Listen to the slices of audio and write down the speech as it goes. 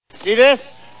See this?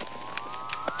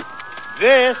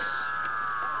 This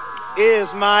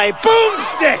is my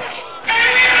boomstick!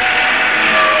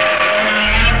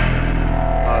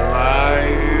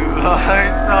 Alive! It's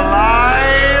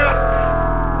alive!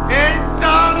 It's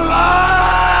alive!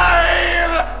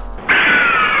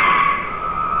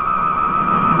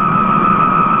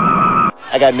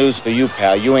 I got news for you,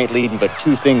 pal. You ain't leading but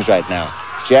two things right now.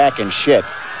 Jack and shit.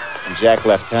 And Jack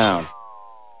left town.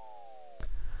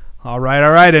 All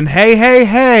right. And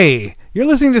hey. You're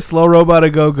listening to Slow Robot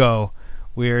A Go-Go.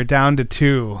 We're down to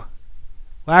 2.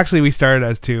 Well, actually, we started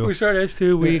as 2. We started as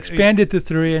 2. We expanded to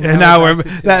 3, and now we're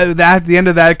at the end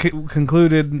of that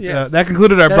concluded. Yes. That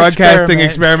concluded our broadcasting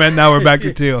experiment. Now we're back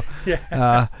to 2.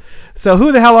 Yeah. So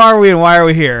who the hell are we, and why are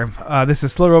we here? This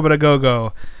is Slow Robot A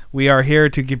Go-Go. We are here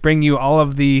to bring you all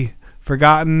of the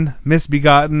forgotten,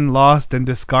 misbegotten, lost, and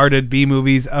discarded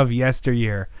B-movies of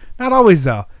yesteryear. Not always,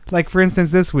 though. Like, for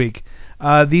instance, this week.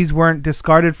 These weren't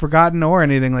discarded, forgotten, or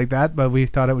anything like that, but we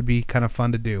thought it would be kind of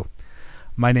fun to do.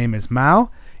 My name is Mao.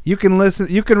 You can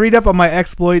read up on my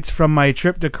exploits from my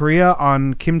trip to Korea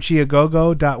on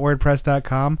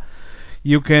kimchiagogo.wordpress.com.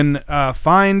 You can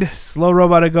find Slow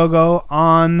Robot A Go-Go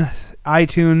on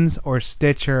iTunes or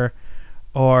Stitcher,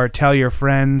 or tell your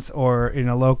friends, or in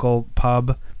a local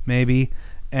pub, maybe.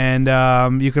 And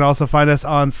you can also find us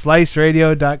on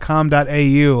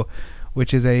sliceradio.com.au,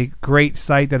 which is a great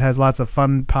site that has lots of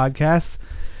fun podcasts.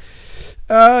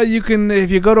 You can,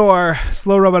 if you go to our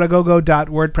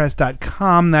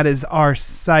slowrobotagogo.wordpress.com, that is our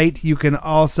site. You can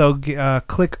also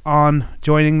click on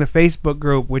joining the Facebook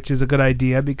group, which is a good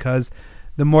idea because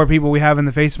the more people we have in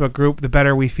the Facebook group, the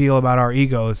better we feel about our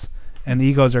egos. And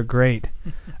egos are great.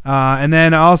 And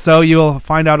then also you'll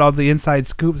find out all the inside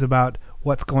scoops about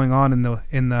what's going on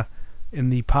in the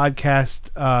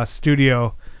podcast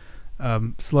studio,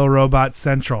 Slow Robot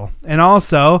Central. And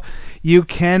also you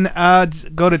can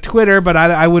go to Twitter, but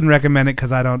I wouldn't recommend it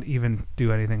because I don't even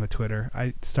do anything with Twitter.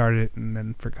 I started it and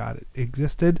then forgot it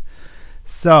existed.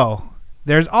 So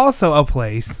there's also a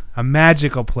place, a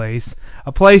magical place,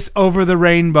 a place over the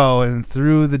rainbow and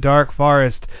through the dark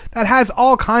forest that has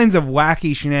all kinds of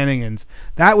wacky shenanigans.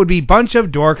 That would be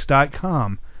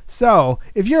bunchofdorks.com. So,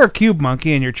 if you're a cube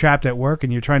monkey and you're trapped at work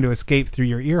and you're trying to escape through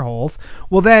your ear holes,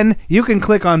 well then you can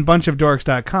click on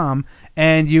bunchofdorks.com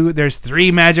and there's 3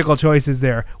 magical choices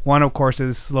there. One, of course,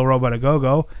 is Slow Robot A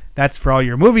Go-Go. That's for all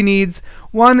your movie needs.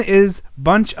 One is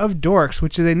Bunch of Dorks,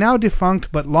 which is a now defunct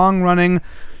but long-running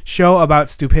show about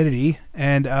stupidity,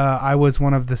 and I was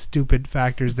one of the stupid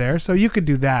factors there, so you could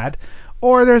do that.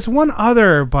 Or there's one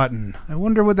other button. I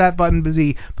wonder what that button would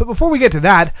be. But before we get to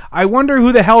that, I wonder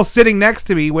who the hell's sitting next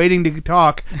to me waiting to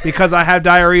talk because I have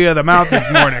diarrhea of the mouth this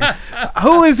morning.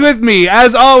 Who is with me,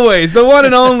 as always, the one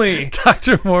and only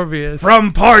Dr. Morbius.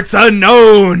 From Parts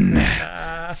Unknown.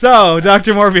 So,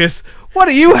 Dr. Morbius, what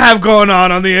do you have going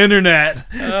on the internet?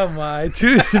 Oh, my.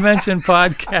 Two Dimension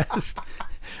Podcast,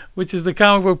 which is the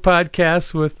comic book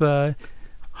podcast with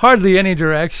hardly any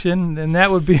direction, and that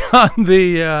would be on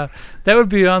the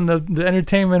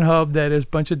entertainment hub that is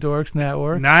Bunch of Dorks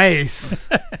Network. Nice.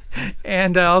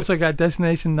 And I also got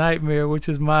Destination Nightmare, which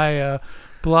is my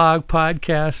blog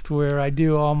podcast where I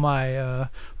do all my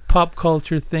pop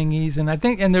culture thingies, and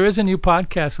there is a new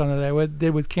podcast on it I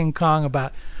did with King Kong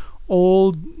about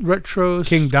old retro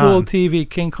school TV,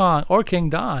 King Kong or King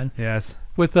Don. Yes.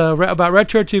 With about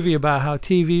retro TV, about how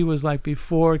TV was like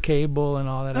before cable and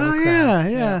all that other crap.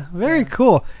 Yeah. Very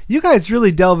cool. You guys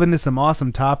really delve into some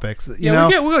awesome topics. You know?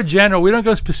 We go general. We don't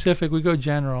go specific. We go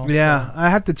general. Yeah, so. I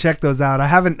have to check those out.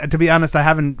 To be honest, I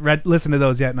haven't listened to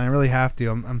those yet, and I really have to.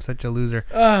 I'm such a loser.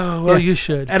 Oh, well, you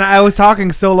should. And I was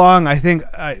talking so long, I think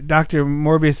Dr.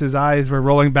 Morbius's eyes were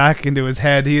rolling back into his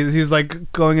head. He was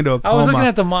like going into a coma. I was looking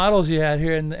at the models you had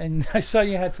here, and I saw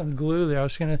you had some glue there. I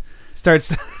was going to start...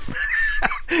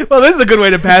 Well, this is a good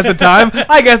way to pass the time.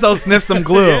 I guess I'll sniff some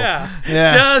glue.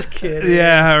 Yeah. Just kidding.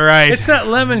 Yeah, right. It's that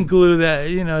lemon glue that,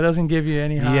 doesn't give you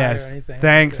any high or anything.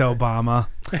 Thanks, Obama.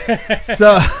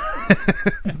 So,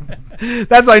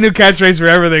 that's my new catchphrase for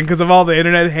everything because of all the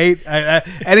internet hate.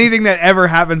 Anything that ever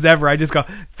happens ever, I just go,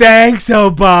 thanks,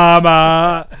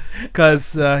 Obama. Because,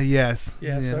 yes.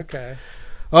 Yes, yeah. Okay.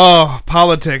 Oh,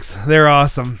 politics. They're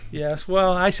awesome. Yes,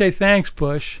 well, I say thanks,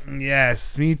 Bush. Yes,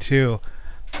 me too.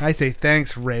 I say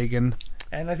thanks, Reagan.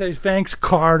 And I say thanks,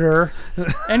 Carter.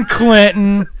 And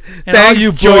Clinton. And thanks, all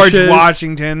you George Bushes,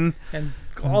 Washington. And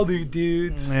all the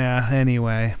dudes. Yeah,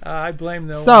 anyway. I blame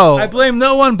no one. I blame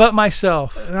no one but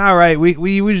myself. All right,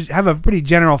 we have a pretty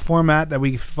general format that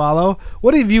we follow.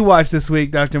 What have you watched this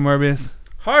week, Dr. Morbius?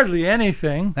 Hardly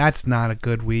anything. That's not a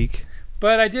good week.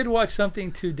 But I did watch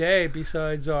something today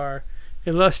besides our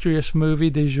illustrious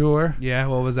movie du jour. Yeah,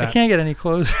 what was that? I can't get any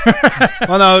closer.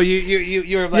 Well, no,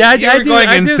 you were like, you were going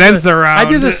in censor round.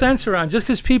 I do the censor round just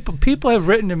because people have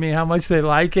written to me how much they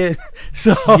like it.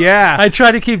 So yeah, I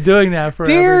try to keep doing that for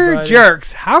Dear everybody.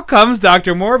 jerks, how comes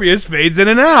Dr. Morbius fades in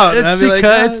and out? It's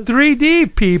because it's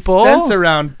 3D, people. Censor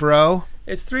round, bro.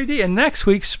 It's 3D, and next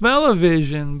week,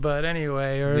 Smell-O-Vision, but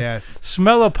anyway, or yes.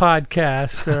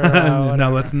 Smell-O-Podcast, or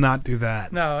no, let's not do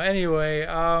that. No, anyway,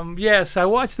 yes, I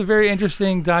watched a very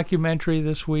interesting documentary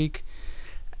this week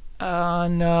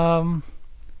on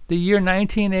the year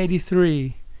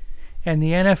 1983 and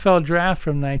the NFL draft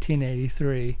from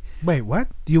 1983. Wait, what?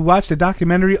 You watched a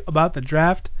documentary about the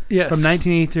draft yes. from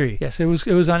 1983? Yes, it was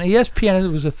on ESPN. It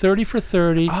was a 30 for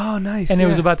 30. Oh, nice. And yeah. it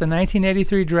was about the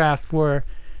 1983 draft where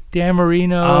Dan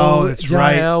Marino, John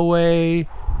right. Elway,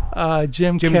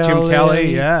 Jim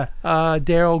Kelly, yeah.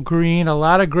 Darrell Green, a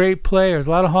lot of great players, a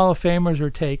lot of Hall of Famers were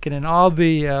taken, and all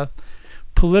the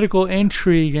political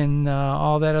intrigue and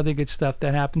all that other good stuff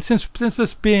that happened. Since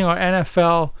this being our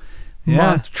NFL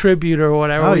month tribute or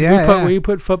whatever, we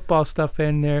put football stuff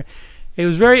in there. It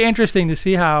was very interesting to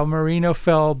see how Marino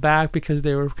fell back because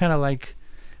they were kind of like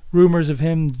rumors of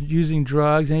him using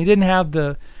drugs, and he didn't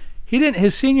have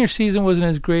his senior season wasn't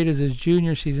as great as his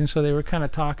junior season, so they were kind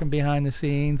of talking behind the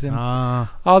scenes and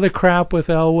all the crap with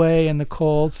Elway and the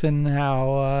Colts and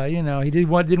how he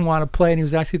didn't want to play and he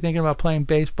was actually thinking about playing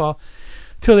baseball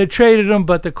till they traded him.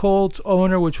 But the Colts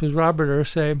owner, which was Robert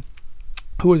Irsay,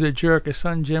 who was a jerk, his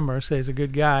son Jim Irsay is a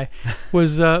good guy,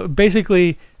 was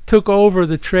basically took over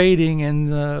the trading,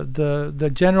 and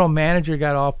the general manager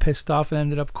got all pissed off and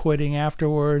ended up quitting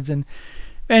afterwards, and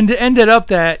ended up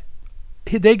that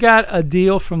they got a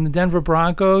deal from the Denver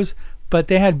Broncos, but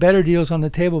they had better deals on the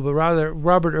table. But rather,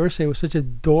 Robert Irsay was such a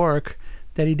dork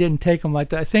that he didn't take them like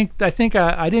that. I think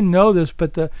I didn't know this,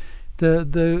 but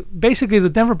basically the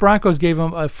Denver Broncos gave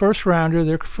him a first rounder.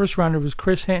 Their first rounder was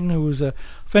Chris Hinton, who was a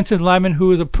offensive lineman who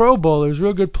was a Pro Bowler, he was a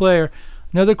real good player.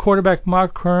 Another quarterback,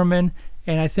 Mark Herman,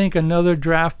 and I think another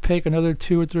draft pick, another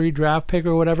 2 or 3 draft pick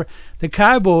or whatever. The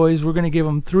Cowboys were going to give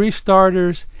him 3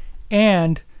 starters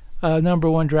and number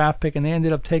 1 draft pick, and they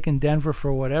ended up taking Denver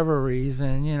for whatever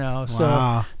reason, Wow.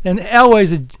 So and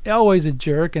Elway's a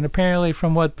jerk, and apparently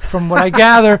from what I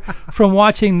gather from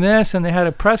watching this, and they had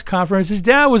a press conference, his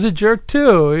dad was a jerk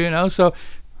too, so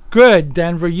good,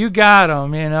 Denver, you got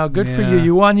him, good for you.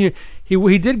 You won.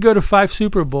 He did go to 5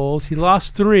 Super Bowls. He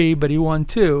lost 3, but he won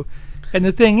 2. And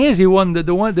the thing is, he won the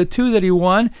 2 that he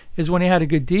won is when he had a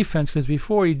good defense, because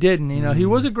before he didn't. He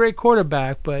was a great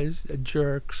quarterback, but he's a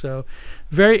jerk. So,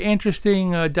 very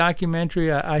interesting documentary.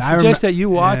 I suggest that you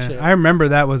watch it. I remember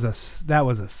that was a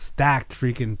stacked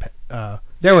freaking.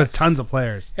 There was tons of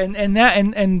players. And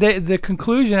the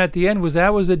conclusion at the end was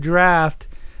that was a draft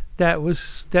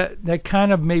that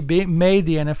kind of made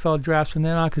the NFL drafts from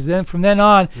then on, because then from then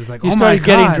on you started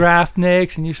getting draft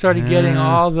nicks, and you started getting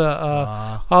all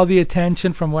the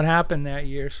attention from what happened that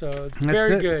year. So it's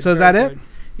very good. So is that it?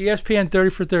 ESPN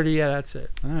 30 for 30. Yeah, that's it.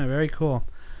 All right, very cool.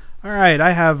 All right,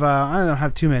 I have I don't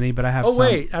have too many, but I have. Oh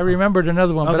wait, I remembered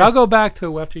another one, but I'll go back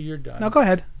to after you're done. No, go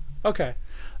ahead. Okay.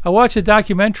 I watched a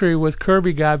documentary with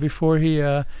Kirby Guy before he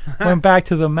went back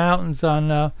to the mountains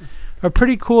on a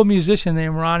pretty cool musician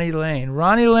named Ronnie Lane.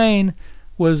 Ronnie Lane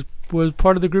was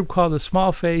part of the group called the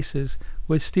Small Faces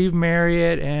with Steve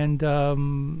Marriott and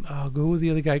go with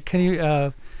the other guy, Kenny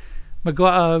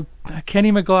McLaughlin.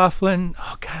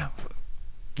 Oh God,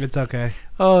 it's okay.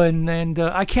 Oh, and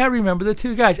I can't remember the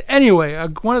 2 guys. Anyway,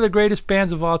 one of the greatest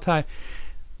bands of all time.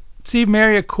 Steve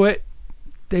Marriott quit.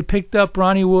 They picked up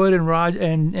Ronnie Wood and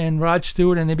Rod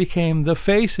Stewart, and they became the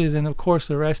Faces, and of course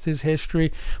the rest is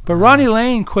history. But Ronnie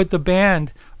Lane quit the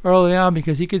band early on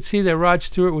because he could see that Rod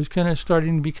Stewart was kind of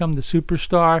starting to become the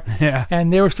superstar,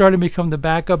 and they were starting to become the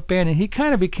backup band, and he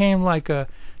kind of became like a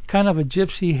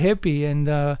gypsy hippie,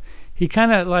 and he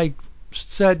kind of like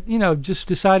said, just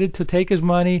decided to take his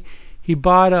money. He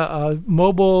bought a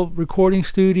mobile recording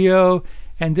studio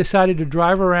and decided to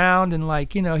drive around, and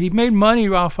he made money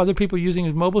off other people using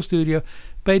his mobile studio,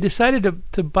 but he decided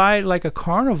to buy like a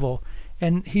carnival,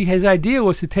 and his idea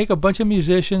was to take a bunch of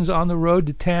musicians on the road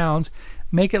to towns,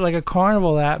 make it like a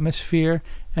carnival atmosphere,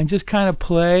 and just kind of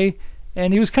play.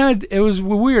 And it was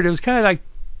weird. It was kind of like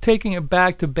taking it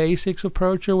back to basics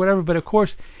approach or whatever, but of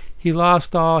course he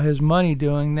lost all his money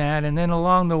doing that, and then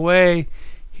along the way,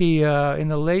 he in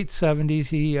the late 70s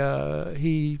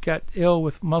he got ill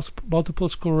with multiple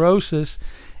sclerosis,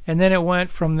 and then it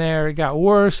went from there. It got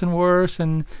worse and worse,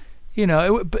 and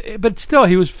but still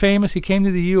he was famous. He came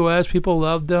to the U.S. People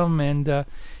loved him, and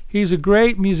he's a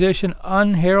great musician,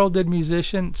 unheralded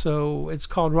musician. So it's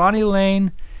called Ronnie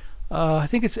Lane I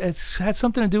think it's had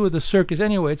something to do with the circus.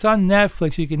 Anyway, it's on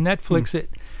Netflix. You can Netflix it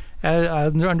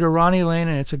under Ronnie Lane,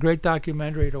 and it's a great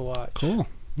documentary to watch. Cool.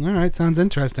 All right, sounds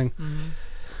interesting. Mm-hmm.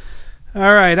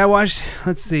 All right, I watched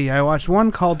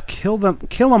one called Kill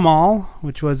 'Em All,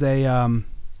 which was a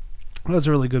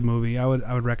really good movie. I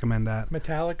would recommend that.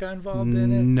 Metallica involved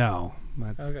in it? No,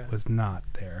 that was not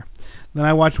there. Then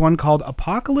I watched one called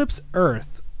Apocalypse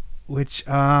Earth, which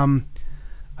I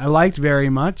liked very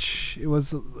much. It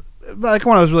was like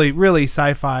one of those really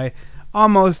sci-fi,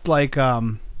 almost like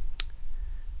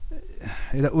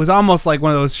it was almost like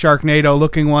one of those Sharknado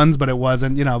looking ones, but it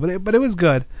wasn't, but it was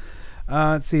good.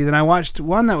 Let's see. Then I watched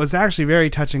one that was actually very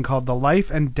touching called The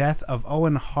Life and Death of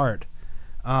Owen Hart.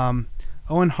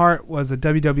 Owen Hart was a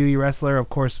WWE wrestler, of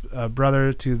course,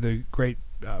 brother to the great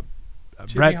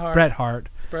Bret Hart.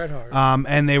 Bret Hart.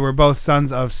 And they were both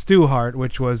sons of Stu Hart,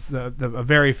 which was a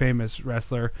very famous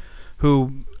wrestler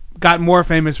who got more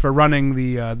famous for running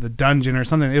the dungeon or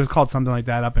something. It was called something like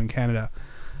that up in Canada.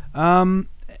 And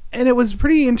it was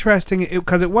pretty interesting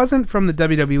because it wasn't from the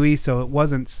WWE, so it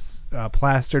wasn't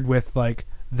plastered with like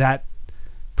that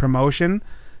promotion.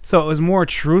 So it was more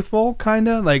truthful, kind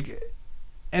of like.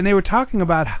 And they were talking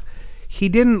about he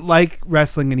didn't like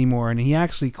wrestling anymore, and he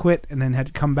actually quit and then had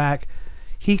to come back.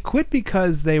 He quit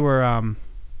because they were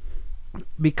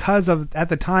because of at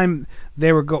the time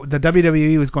they were the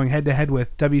WWE was going head to head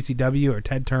with WCW or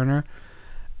Ted Turner,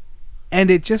 and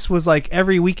it just was like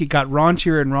every week it got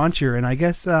raunchier and raunchier. And I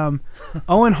guess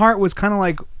Owen Hart was kind of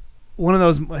like one of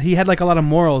those. He had like a lot of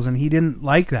morals, and he didn't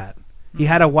like that. He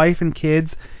had a wife and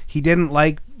kids. He didn't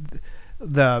like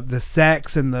the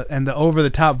sex and the over the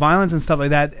top violence and stuff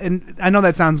like that. And I know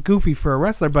that sounds goofy for a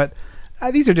wrestler, but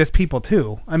these are just people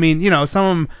too. I mean, some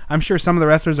of them, I'm sure some of the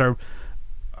wrestlers are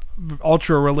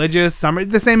ultra religious. Some are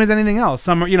the same as anything else.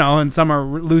 Some are, and some are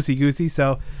loosey goosey.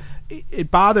 So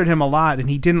it bothered him a lot, and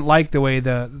he didn't like the way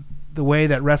the way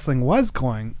that wrestling was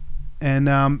going. And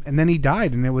then he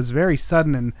died, and it was very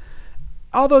sudden. And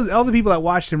all the people that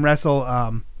watched him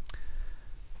wrestle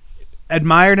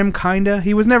admired him, kinda.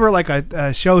 He was never like a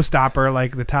showstopper,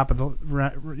 like the top of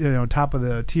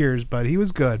the tiers, but he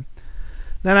was good.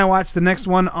 Then I watched the next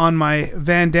one on my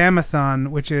Van Damme-a-thon,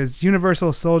 which is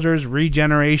Universal Soldiers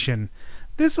Regeneration.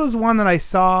 This was one that I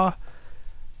saw.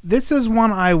 This is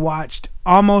one I watched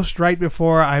almost right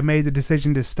before I made the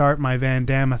decision to start my Van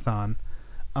Damme-a-thon.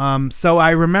 So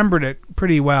I remembered it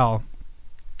pretty well.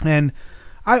 And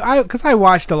because I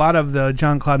watched a lot of the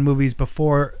Jean-Claude movies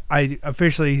before I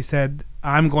officially said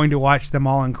I'm going to watch them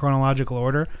all in chronological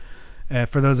order.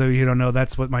 For those of you who don't know,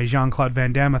 that's what my Jean-Claude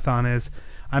Van Damme-a-thon is.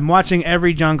 I'm watching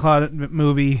every Jean-Claude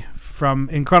movie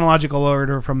in chronological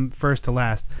order from first to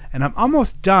last, and I'm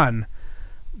almost done.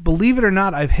 Believe it or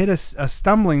not, I've hit a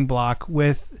stumbling block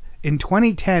with. In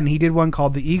 2010, he did one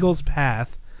called The Eagle's Path,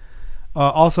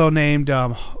 also named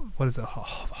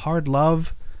Hard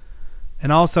Love.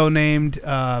 And also named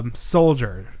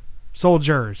Soldiers.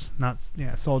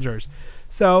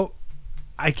 So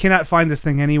I cannot find this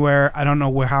thing anywhere. I don't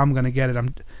know how I'm going to get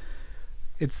it.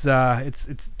 It's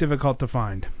difficult to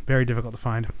find, very difficult to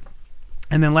find.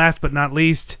 And then last but not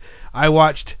least, I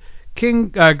watched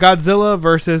Godzilla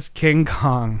versus King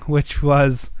Kong, which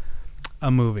was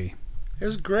a movie. It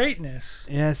was greatness.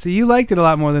 Yeah, see, you liked it a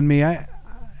lot more than me.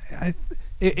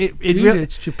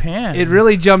 It's Japan. It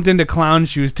really jumped into clown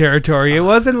shoes territory. It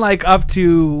wasn't like up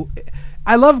to.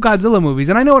 I love Godzilla movies,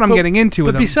 and I know what I'm getting into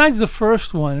with them. But besides the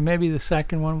first one, and maybe the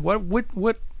second one, what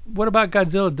about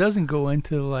Godzilla doesn't go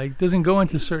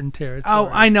into certain territory? Oh,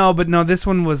 I know, but no, this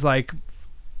one was like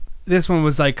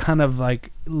kind of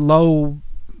like low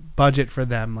budget for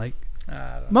them. Like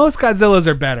most Godzillas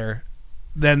are better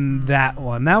than that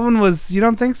one. That one was. You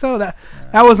don't think so? That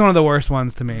was one of the worst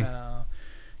ones to me. No.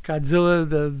 Godzilla,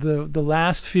 the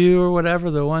last few or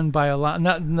whatever, the one by a lot,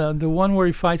 not the one where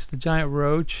he fights the giant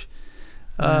roach.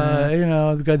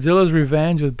 Godzilla's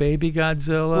Revenge with Baby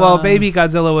Godzilla. Well, Baby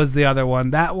Godzilla was the other one.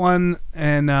 That one,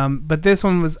 and but this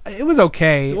one was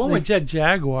okay. The one with Jet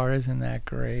Jaguar isn't that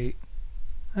great.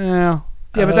 Yeah,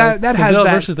 but that Godzilla has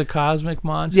that versus the Cosmic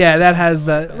Monster. Yeah, that has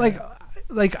the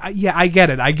I get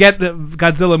it. I get the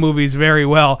Godzilla movies very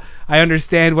well. I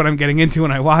understand what I'm getting into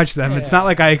when I watch them. Yeah. It's not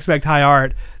like I expect high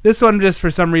art. This one just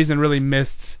for some reason really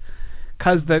missed.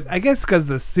 Because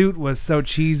the suit was so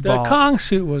cheeseball. The Kong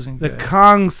suit wasn't good. The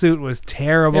Kong suit was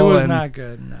terrible. It was not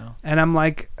good, no. And I'm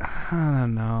like, I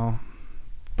don't know.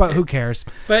 But who cares?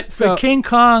 But King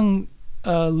Kong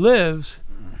Lives.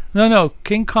 No.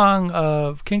 King Kong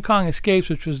Escapes,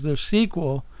 which was the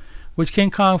sequel, which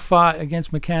King Kong fought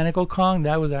against Mechanical Kong.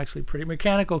 That was actually pretty.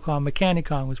 Mechanic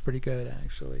Kong was pretty good,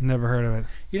 actually. Never heard of it.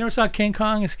 You never saw King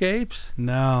Kong Escapes?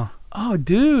 No. Oh,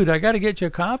 dude, I got to get you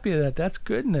a copy of that. That's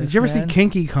goodness. Did you ever man. see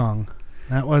Kinky Kong?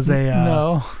 That was a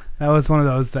no. That was one of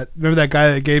those remember that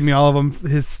guy that gave me all of them.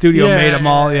 His studio made them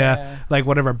all. Yeah, like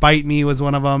whatever. Bite Me was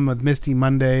one of them with Misty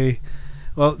Monday.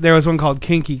 Well, there was one called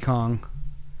Kinky Kong.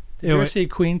 Did you ever see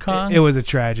Queen Kong? It was a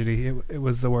tragedy. It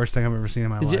was the worst thing I've ever seen in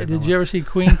my life. Did you ever see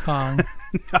Queen Kong?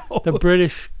 No. The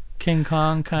British King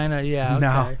Kong kind of. Yeah.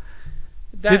 Okay.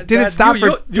 No. Did it stop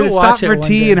for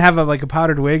tea and have a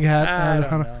powdered wig hat? I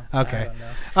don't know. Okay. I don't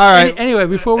know. All right. Anyway,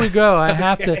 before we go,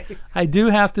 I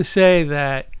do have to say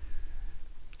that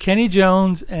Kenny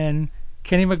Jones and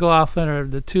Kenny McLaughlin are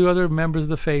the two other members of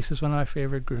the Faces, one of my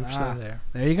favorite groups.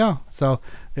 There you go. So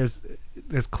there's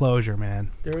closure,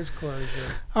 man. There is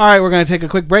closure. All right, we're going to take a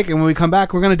quick break, and when we come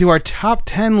back, we're going to do our top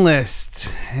 10 list.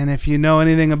 And if you know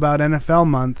anything about NFL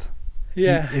month,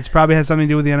 it probably has something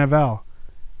to do with the NFL.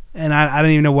 And I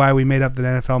don't even know why we made up the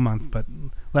NFL month, but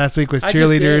last week was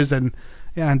cheerleaders,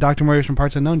 and Dr. Morris from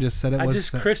Parts Unknown just said it was. I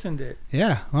just christened it.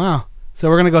 Yeah, wow. So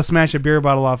we're going to go smash a beer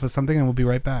bottle off of something, and we'll be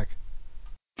right back.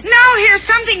 Now here's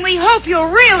something we hope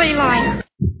you'll really like.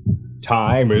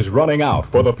 Time is running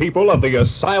out for the people of the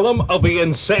Asylum of the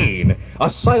Insane.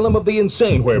 Asylum of the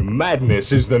Insane, where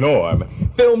madness is the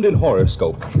norm. Filmed in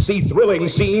Horoscope. See thrilling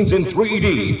scenes in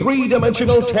 3D.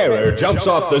 Three-dimensional terror jumps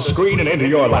off the screen and into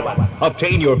your lap.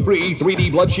 Obtain your free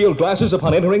 3D blood shield glasses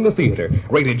upon entering the theater.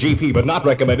 Rated GP, but not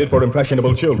recommended for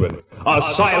impressionable children.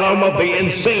 Asylum of the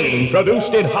Insane,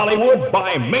 produced in Hollywood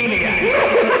by Maniac.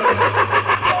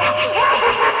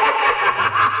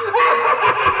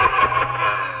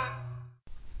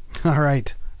 All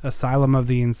right, Asylum of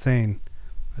the Insane.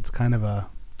 It's kind of an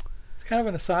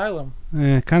asylum.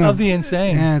 Kind of the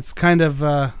insane. Yeah, it's kind of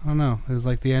I don't know. It was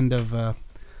like the end of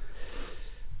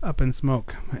Up in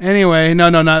Smoke. Anyway, no,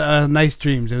 not Nice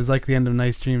Dreams. It was like the end of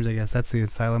Nice Dreams, I guess. That's the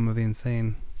Asylum of the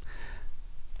Insane.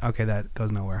 Okay, that goes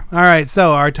nowhere. All right,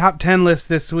 so our top 10 list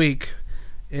this week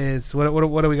is what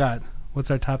do we got?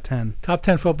 What's our top 10? Top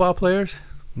 10 football players?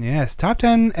 Yes, top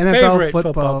 10 NFL favorite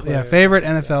football players. Yeah, favorite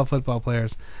NFL football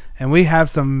players. And we have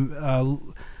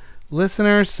some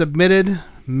listener submitted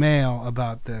mail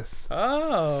about this.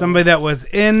 Oh. Somebody that was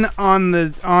in on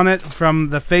it from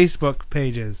the Facebook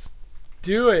pages.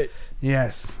 Do it.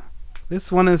 Yes.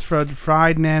 This one is for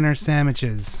Fried Nanner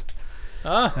Sandwiches.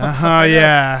 Oh.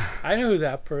 Yeah. I know who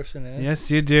that person is. Yes,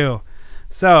 you do.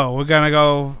 So, we're going to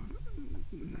go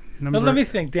let me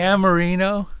think. Dan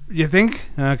Marino? You think?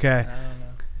 Okay. I don't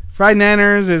know. Fried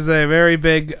Nanners is a very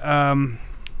big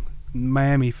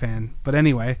Miami fan. But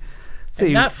anyway.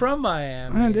 And not from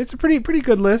Miami. It's a pretty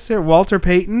good list here. Walter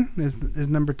Payton is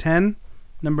number 10.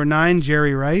 Number 9,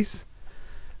 Jerry Rice.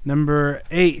 Number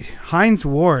 8, Heinz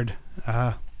Ward.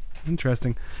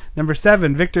 Interesting. Number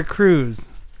 7, Victor Cruz.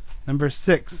 Number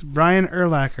 6, Brian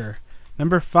Urlacher.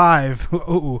 Number 5,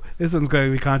 ooh, this one's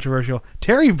going to be controversial,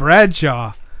 Terry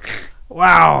Bradshaw.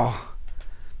 Wow.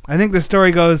 I think the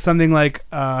story goes something like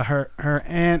her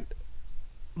aunt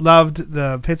loved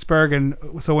the Pittsburgh, and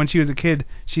so when she was a kid,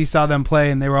 she saw them play,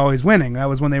 and they were always winning. That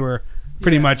was when they were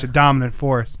pretty much a dominant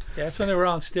force. Yeah, that's when they were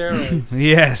on steroids.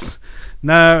 Yes.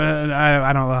 No,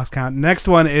 I don't lost count. Next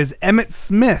one is Emmitt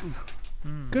Smith.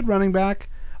 Good running back.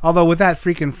 Although with that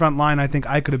freaking front line, I think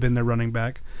I could have been their running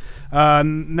back.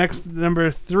 Next,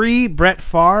 number 3, Brett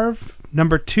Favre.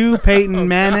 Number 2, Peyton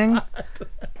Manning.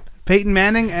 Peyton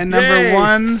Manning. And number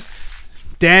 1,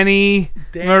 Danny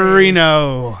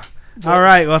Marino. All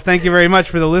right. Well, thank you very much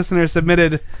for the listener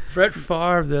submitted. Brett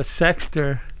Favre, the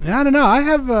sexter. I don't know. I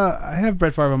have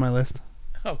Brett Favre on my list.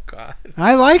 Oh God.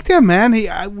 I liked him, man.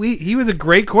 He was a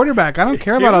great quarterback. I don't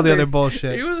care about all the other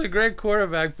bullshit. He was a great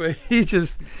quarterback, but he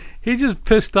just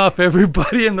pissed off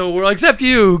everybody in the world except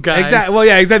you guys. Exactly. Well,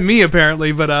 yeah, except me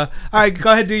apparently. But all right, go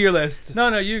ahead, do your list.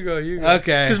 No, you go.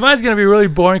 Okay. Because mine's gonna be really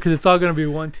boring because it's all gonna be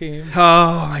one team.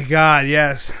 Oh my God,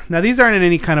 yes. Now these aren't in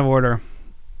any kind of order.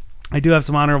 I do have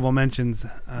some honorable mentions.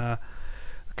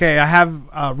 Okay, I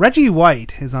have Reggie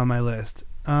White is on my list.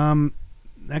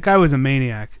 That guy was a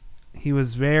maniac. He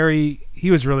was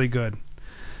really good,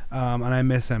 and I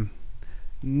miss him.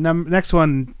 Next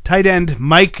one, tight end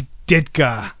Mike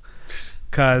Ditka,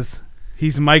 cause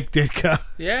he's Mike Ditka.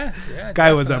 Yeah. That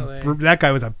guy was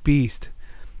a beast.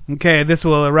 Okay, this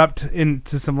will erupt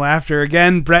into some laughter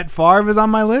again. Brett Favre is on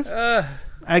my list.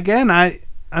 Again, I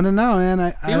don't know,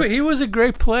 man. He was a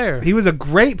great player. He was a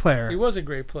great player.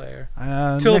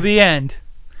 Till the end.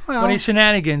 Well, when his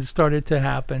shenanigans started to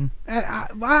happen.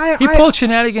 He pulled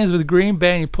shenanigans with Green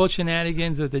Bay, and he pulled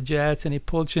shenanigans with the Jets, and he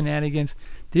pulled shenanigans.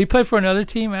 Did he play for another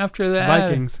team after that?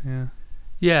 Vikings,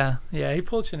 yeah. Yeah, he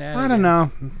pulled shenanigans. I don't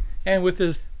know. And with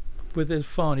his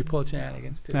phone, he pulled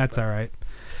shenanigans too. All right.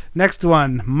 Next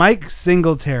one, Mike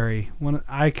Singletary.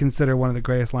 I consider one of the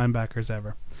greatest linebackers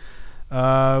ever.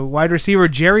 Wide receiver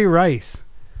Jerry Rice.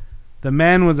 The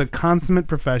man was a consummate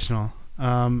professional.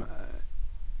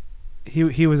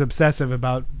 He was obsessive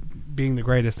about being the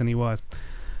greatest, and he was.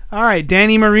 All right,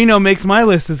 Danny Marino makes my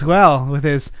list as well with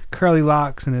his curly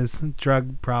locks and his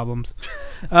drug problems.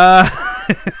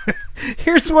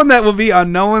 Here's one that will be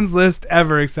on no one's list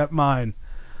ever except mine.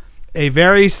 A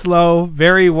very slow,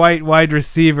 very white wide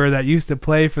receiver that used to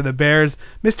play for the Bears,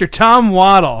 Mr. Tom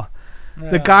Waddle.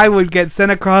 The guy would get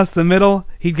sent across the middle.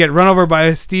 He'd get run over by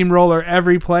a steamroller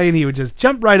every play, and he would just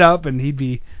jump right up, and he'd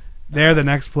be there the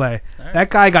next play. That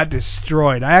guy got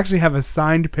destroyed. I actually have a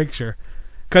signed picture.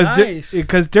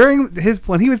 Because during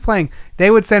when he was playing,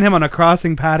 they would send him on a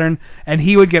crossing pattern, and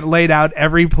he would get laid out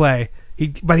every play.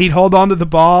 But he'd hold on to the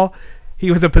ball. He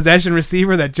was a possession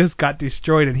receiver that just got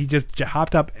destroyed, and he just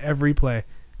hopped up every play.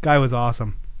 Guy was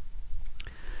awesome.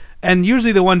 And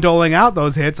usually the one doling out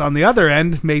those hits on the other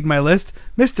end made my list,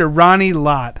 Mr. Ronnie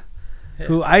Lott,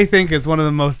 who I think is one of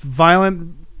the most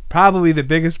violent, probably the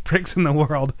biggest pricks in the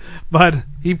world. But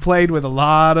he played with a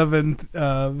lot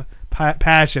of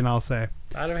passion, I'll say.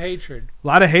 A lot of hatred. A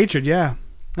lot of hatred, yeah.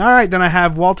 All right, then I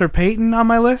have Walter Payton on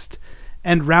my list.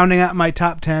 And rounding out my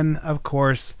top 10, of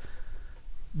course,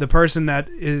 the person that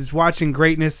is watching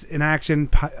greatness in action,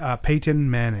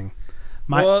 Peyton Manning.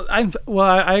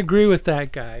 I agree with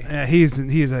that guy. Yeah,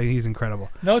 he's incredible.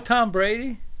 No Tom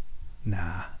Brady?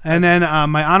 Nah. And then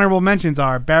my honorable mentions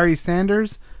are Barry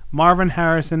Sanders, Marvin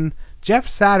Harrison, Jeff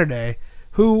Saturday,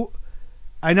 who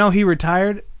I know he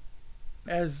retired.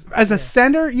 As a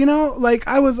center,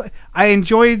 I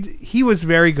enjoyed. He was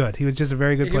very good. He was just a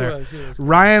very good player. He was.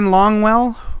 Ryan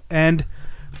Longwell and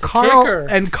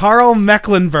Carl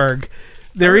Mecklenburg.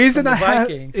 The reason I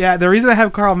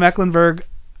have Carl Mecklenburg,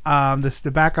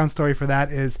 the background story for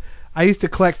that is I used to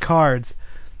collect cards,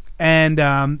 and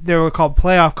they were called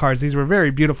playoff cards. These were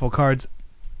very beautiful cards.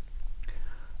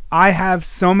 I have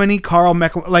so many Carl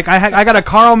Mecklenburg. I got a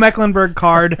Carl Mecklenburg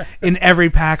card in every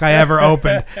pack I ever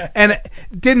opened, and it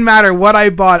didn't matter what I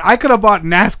bought. I could have bought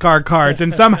NASCAR cards,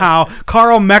 and somehow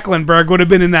Carl Mecklenburg would have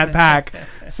been in that pack.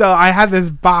 So I had this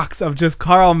box of just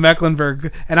Carl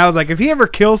Mecklenburg, and I was like, if he ever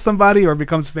kills somebody or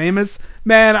becomes famous,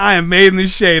 man, I am made in the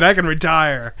shade. I can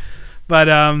retire. But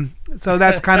so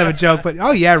that's kind of a joke. But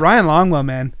oh yeah, Ryan Longwell,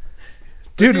 man,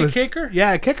 dude was he a kicker?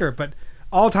 Yeah, a kicker, but.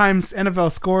 All-time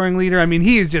NFL scoring leader. I mean,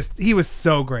 he was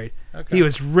so great. Okay. He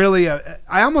was really I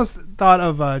almost thought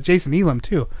of Jason Elam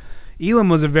too. Elam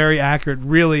was a very accurate,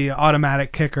 really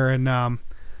automatic kicker, and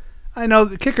I know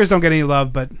the kickers don't get any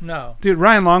love, but no, dude,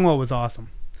 Ryan Longwell was awesome.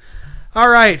 All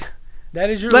right, that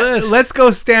is your list. Let's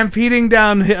go stampeding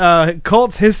down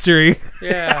Colts history.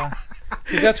 Yeah.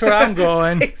 That's where I'm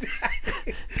going.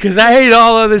 Because I hate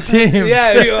all other teams.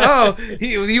 Yeah,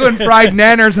 you and Fried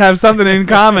Nanners have something in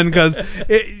common because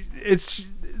it's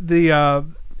the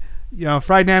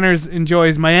Fried Nanners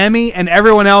enjoys Miami and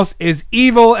everyone else is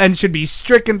evil and should be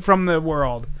stricken from the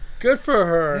world. Good for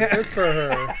her. Yeah. Good for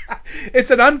her.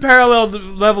 It's an unparalleled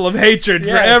level of hatred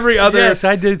for every other. Yes,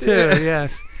 I do too.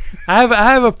 Yes. I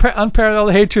have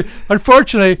unparalleled hatred.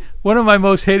 Unfortunately, one of my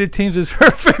most hated teams is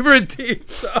her favorite team.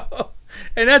 So,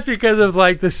 and that's because of the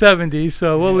 70s.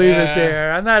 So we'll leave it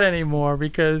there. I'm not anymore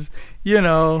because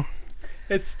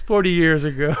it's 40 years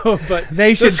ago. But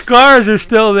the scars are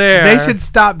still there. They should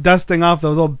stop dusting off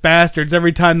those old bastards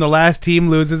every time the last team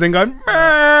loses and going,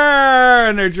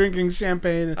 and they're drinking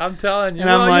champagne. I'm telling you. And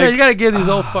I'm like, you got to give these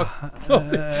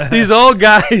these old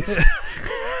guys.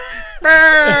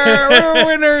 We're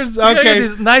winners. Okay.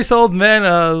 These nice old men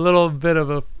a little bit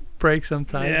of a break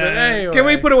sometimes. Yeah. But anyway. Can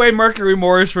we put away Mercury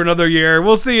Morris for another year?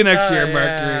 We'll see you next year,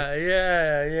 Mercury.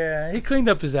 Yeah. He cleaned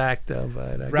up his act, though.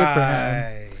 But good for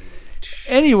him.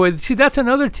 Anyway, see, that's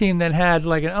another team that had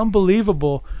an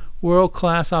unbelievable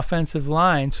world-class offensive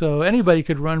line, so anybody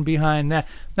could run behind that.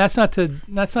 That's not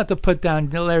to put down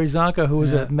Larry Zonka, who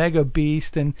was a mega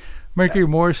beast, and Mercury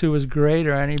Morris, who was great,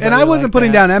 or anybody. And I wasn't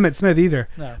putting down Emmitt Smith either.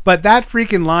 No. But that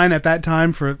freaking line at that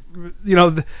time for,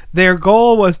 their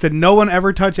goal was to no one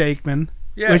ever touch Aikman.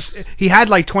 Yes. Which he had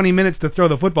 20 minutes to throw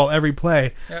the football every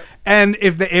play. Yep. And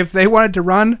if they wanted to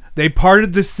run, they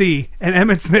parted the sea, and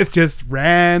Emmitt Smith just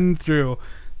ran through.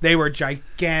 They were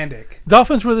gigantic.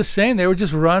 Dolphins were the same. They were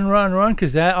just run,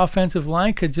 because that offensive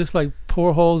line could just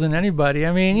pour holes in anybody.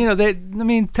 I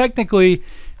mean, technically,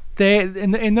 they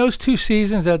in those 2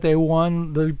 seasons that they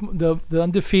won, the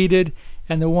undefeated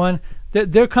and the one.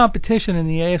 Their competition in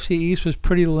the AFC East was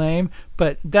pretty lame,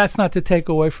 but that's not to take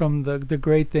away from the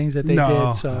great things that they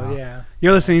did. So, yeah.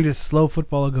 You're listening to Slow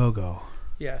Football A Go-Go.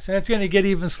 Yes, and it's going to get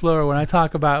even slower when I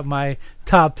talk about my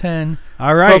top 10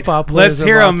 All right, football players. let's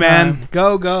hear of all them, man. time.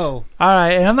 Go. All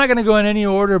right, and I'm not going to go in any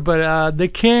order, but the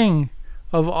king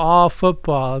of all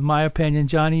football, in my opinion,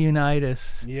 Johnny Unitas.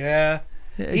 Yeah.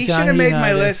 He should Johnny have made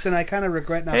my Unitas. list, and I kind of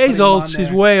regret not He's putting him old. on He's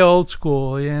there. way old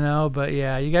school, but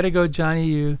yeah, you got to go Johnny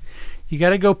U. You got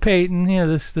to go Peyton.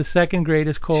 This the second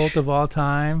greatest Colt of all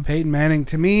time. Peyton Manning.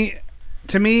 To me,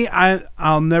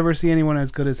 I'll never see anyone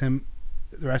as good as him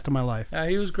the rest of my life.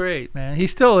 He was great, man. He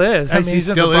still is. I Yes, mean, he he's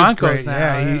in the still is Broncos great.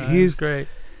 now. Yeah, he's great.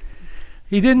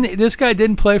 This guy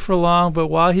didn't play for long, but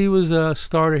while he was a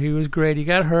starter, he was great. He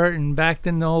got hurt, and back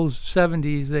in the old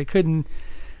 70s, they couldn't.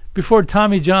 Before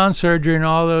Tommy John surgery and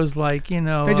all those, they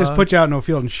just put you out in the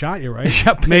field and shot you, right?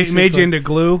 Yeah, made you into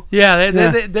glue. Yeah,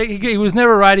 he was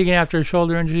never riding after a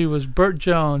shoulder injury. It was Burt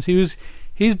Jones.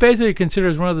 He's basically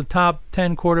considered as one of the top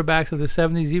 10 quarterbacks of the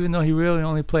 70s, even though he really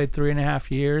only played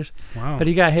 3.5 years. Wow. But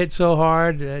he got hit so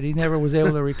hard that he never was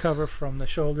able to recover from the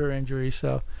shoulder injury.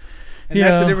 So. And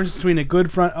that's the difference between a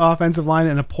good front offensive line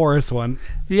and a porous one.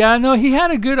 Yeah, no, he had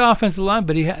a good offensive line,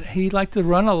 but he liked to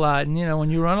run a lot, and when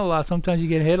you run a lot, sometimes you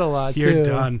get hit a lot. You're too.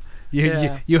 done.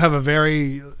 You have a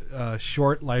very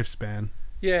short lifespan.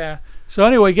 Yeah. So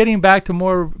anyway, getting back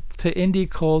to Indy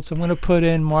Colts, I'm going to put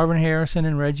in Marvin Harrison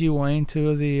and Reggie Wayne, two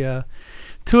of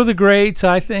the greats,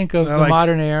 I think, of the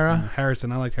modern era.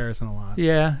 Harrison, I like Harrison a lot.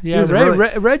 Yeah.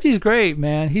 Reggie's great,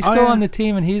 man. He's still on the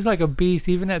team, and he's like a beast,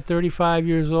 even at 35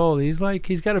 years old. He's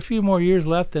got a few more years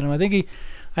left in him.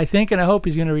 I think, and I hope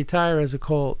he's going to retire as a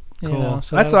Colt. Cool.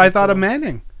 So that's what I thought of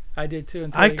Manning. I did too.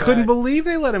 I couldn't believe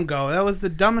they let him go. That was the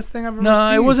dumbest thing I've ever seen.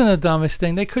 No, it wasn't the dumbest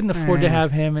thing. They couldn't afford to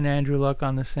have him and Andrew Luck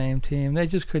on the same team. They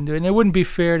just couldn't do it, and it wouldn't be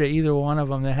fair to either one of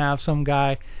them to have some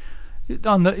guy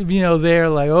on the there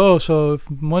like, oh, so if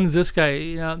one is this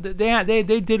guy,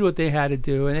 they did what they had to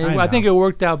do, and I think it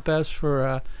worked out best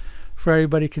for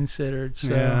everybody considered. So.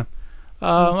 Yeah.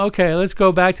 Okay, let's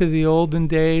go back to the olden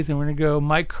days, and we're gonna go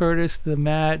Mike Curtis, the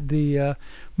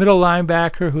middle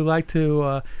linebacker who liked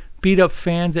to beat up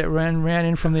fans that ran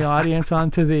in from the audience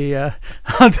onto the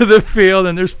field,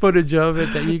 and there's footage of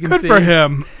it that you can see. Good for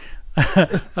him.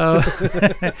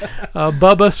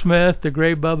 Bubba Smith, the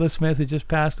great Bubba Smith, who just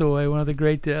passed away, one of the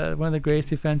greatest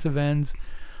defensive ends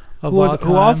of all time.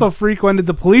 Who also frequented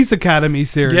the Police Academy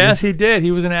series. Yes, he did. He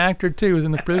was an actor too. He was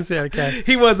in the Police Academy.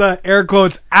 He was a air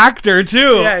quotes actor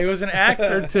too. Yeah, he was an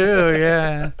actor too.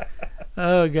 Yeah.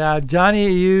 Oh God,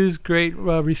 Johnny U's great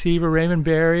receiver Raymond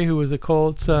Berry, who was a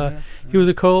Colts. He was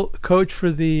a coach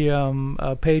for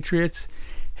the Patriots.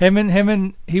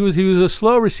 He was a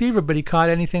slow receiver, but he caught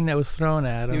anything that was thrown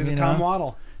at him. He was a Tom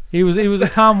Waddle. He was a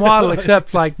Tom Waddle,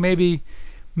 except like maybe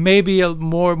a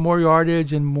more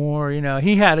yardage and more.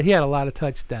 He had a lot of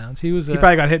touchdowns. He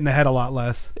probably got hit in the head a lot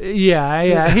less.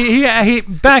 Yeah. He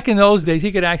back in those days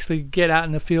he could actually get out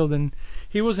in the field, and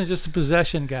he wasn't just a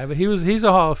possession guy, but he's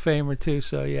a Hall of Famer too.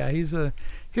 So yeah, he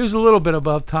was a little bit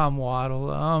above Tom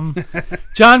Waddle.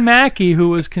 John Mackey, who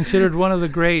was considered one of the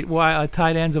great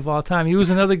tight ends of all time, he was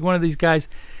another one of these guys.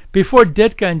 Before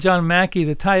Ditka and John Mackey,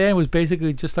 the tight end was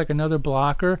basically just like another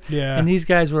blocker. Yeah. And these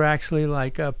guys were actually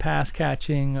like pass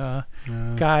catching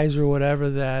guys or whatever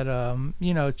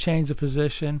that changed the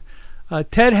position.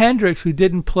 Ted Hendricks, who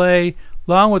didn't play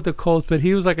long with the Colts, but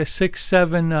he was like a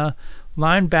 6'7"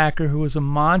 linebacker who was a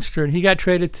monster, and he got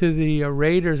traded to the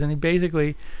Raiders, and he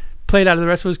basically played out of the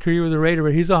rest of his career with the Raiders,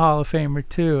 but he's a Hall of Famer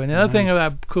too. And the other thing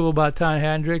cool about Ted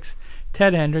Hendricks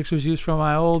was used from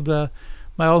my old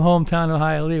hometown of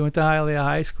Hialeah. Went to Hialeah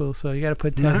High School, so you got to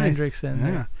put Ted Hendricks in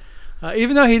there.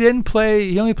 Even though he didn't play,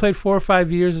 he only played 4 or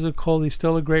 5 years as a Colt. He's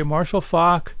still a great. Marshall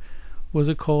Faulk was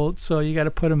a Colt, so you got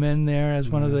to put him in there as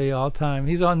one of the all-time.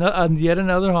 He's on yet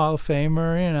another Hall of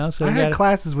Famer, So I had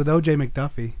classes with O.J.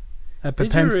 McDuffie at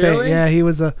Penn State. Really? Yeah, he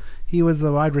was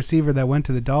the wide receiver that went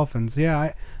to the Dolphins.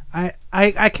 Yeah,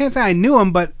 I can't say I knew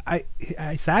him, but I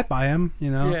sat by him.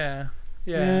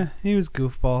 Yeah, he was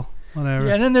goofball. Whatever.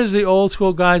 Yeah, and then there's the old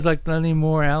school guys like Lenny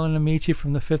Moore, Alan Amici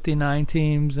from the '59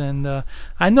 teams, and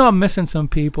I know I'm missing some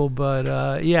people, but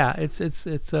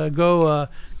it's go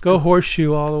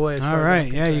horseshoe all the way. All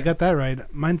right, yeah, you got that right.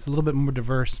 Mine's a little bit more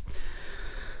diverse.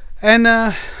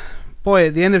 And boy,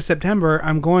 at the end of September,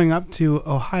 I'm going up to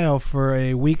Ohio for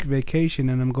a week vacation,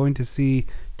 and I'm going to see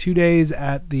 2 days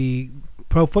at the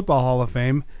Pro Football Hall of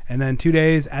Fame, and then 2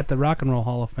 days at the Rock and Roll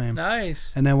Hall of Fame. Nice.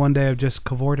 And then 1 day of just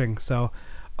cavorting. So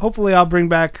hopefully I'll bring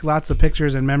back lots of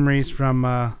pictures and memories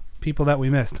from people that we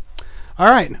missed.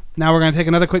 All right, now we're going to take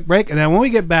another quick break, and then when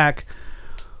we get back,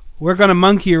 we're going to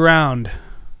monkey around.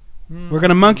 We're going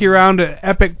to monkey around at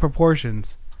epic proportions.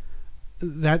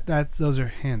 Those are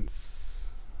hints.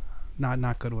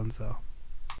 Not good ones, though.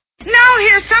 Now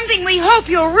here's something we hope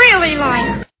you'll really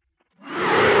like.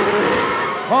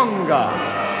 Konga.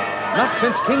 Not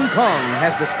since King Kong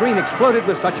has the screen exploded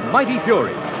with such mighty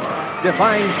fury.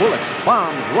 Defying bullets,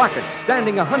 bombs, rockets,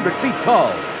 standing 100 feet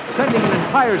tall, sending an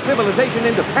entire civilization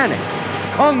into panic.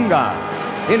 Konga,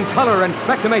 in color and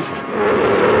spectramation.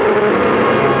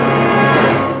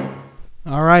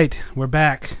 All right, we're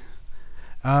back.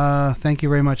 Thank you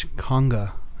very much,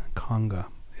 Konga. Konga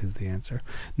is the answer.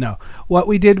 No, what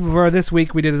we did for this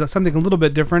week, we did something a little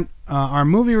bit different. Our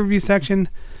movie review section,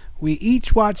 we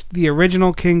each watched the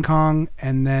original King Kong,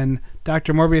 and then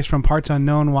Dr. Morbius from Parts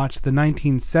Unknown watched the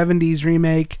 1970s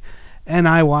remake, and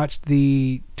I watched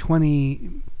the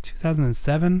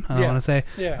 2007, I want to say,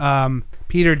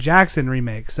 Peter Jackson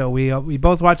remake. So we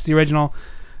both watched the original,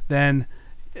 then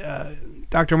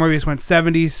Dr. Morbius went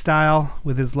 70s style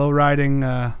with his low-riding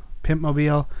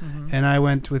Pimpmobile, and I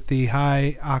went with the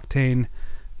high-octane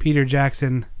Peter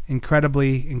Jackson,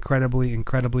 incredibly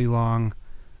long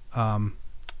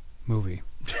movie.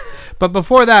 But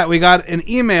before that, we got an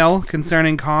email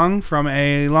concerning Kong from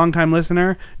a longtime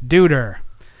listener, Duder.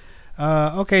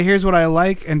 Okay, here's what I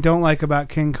like and don't like about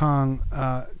King Kong.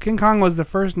 King Kong was the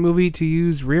first movie to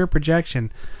use rear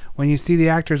projection. When you see the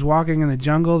actors walking in the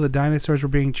jungle, the dinosaurs were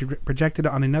being projected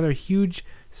on another huge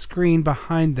screen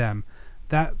behind them.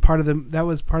 That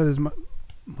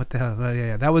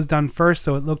was done first,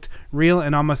 so it looked real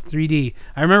and almost 3D.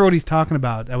 I remember what he's talking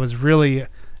about. That was really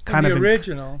kind of... the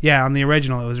original. Yeah, on the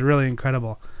original. It was really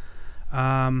incredible.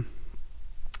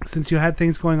 Since you had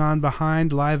things going on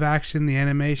behind, live action, the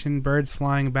animation, birds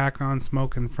flying, background,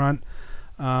 smoke in front.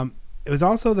 It was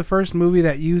also the first movie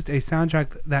that used a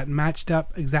soundtrack that matched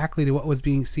up exactly to what was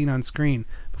being seen on screen.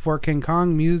 Before King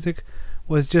Kong, music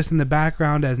was just in the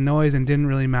background as noise and didn't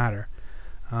really matter.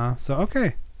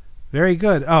 Okay. Very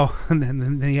good. Oh, and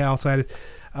then he also added,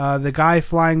 the guy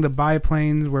flying the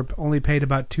biplanes were only paid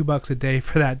about $2 a day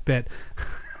for that bit.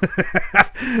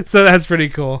 So that's pretty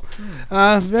cool.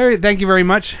 Thank you very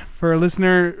much for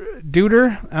listener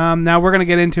Duder. Now we're going to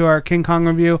get into our King Kong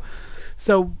review.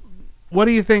 So what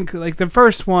do you think, like the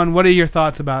first one, what are your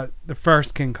thoughts about the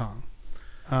first King Kong?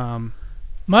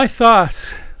 My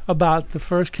thoughts about the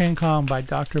first King Kong by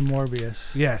Dr. Morbius.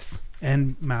 Yes,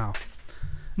 and Mao.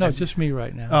 No, it's just me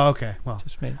right now. Oh, okay. Well,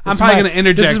 just me. I'm probably going to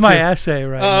interject. This is my essay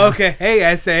right now. Oh, okay. Hey,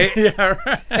 essay. Yeah,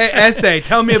 right. Hey, essay.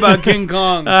 Tell me about King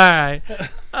Kong. All right.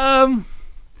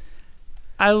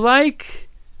 I like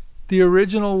the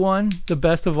original one the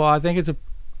best of all. I think it's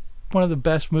one of the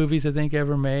best movies I think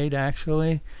ever made,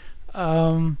 actually.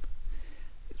 It's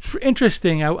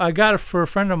interesting. I got it for a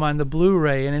friend of mine, the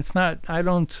Blu-ray, and it's not. I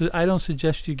don't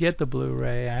suggest you get the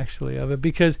Blu-ray actually of it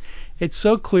because it's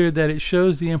so clear that it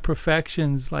shows the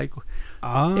imperfections. Like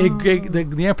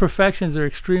the imperfections are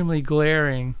extremely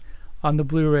glaring on the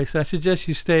Blu-ray. So I suggest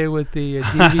you stay with the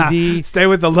DVD. Stay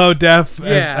with the low def,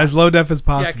 as low def as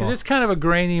possible. Yeah, because it's kind of a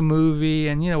grainy movie,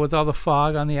 and with all the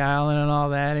fog on the island and all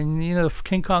that, and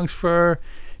King Kong's fur.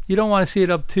 You don't want to see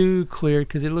it up too clear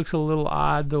because it looks a little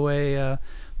odd the way the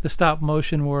stop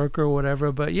motion work or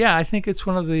whatever. But yeah, I think it's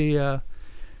one of the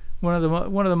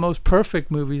most perfect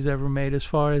movies ever made as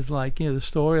far as the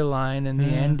storyline and the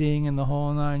ending and the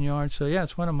whole 9 yards. So yeah,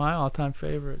 it's one of my all-time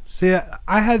favorites. See,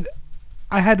 I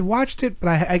had watched it,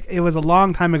 but it was a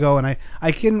long time ago, and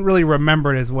I couldn't really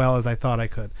remember it as well as I thought I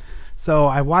could. So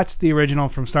I watched the original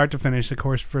from start to finish, of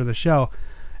course, for the show,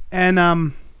 and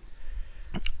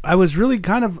I was really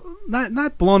kind of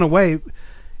not blown away,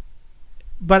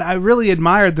 but I really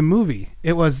admired the movie.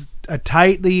 It was a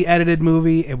tightly edited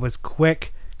movie. It was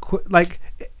quick,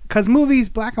 because movies,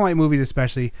 black and white movies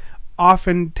especially,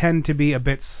 often tend to be a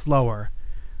bit slower.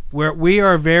 Where we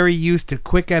are very used to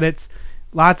quick edits,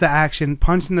 lots of action,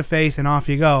 punch in the face, and off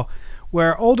you go.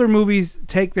 Where older movies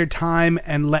take their time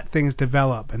and let things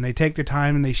develop, and they take their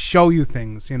time and they show you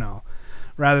things,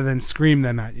 rather than scream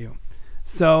them at you.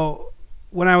 So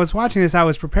when I was watching this, I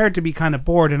was prepared to be kind of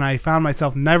bored, and I found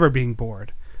myself never being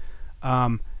bored.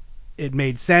 It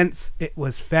made sense. It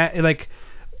was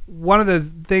one of the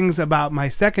things about my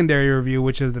secondary review,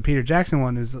 which is the Peter Jackson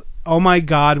one, is, oh my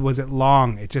God, was it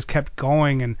long. It just kept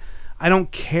going, and I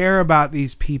don't care about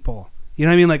these people. You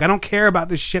know what I mean? I don't care about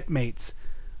the shipmates.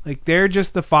 They're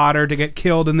just the fodder to get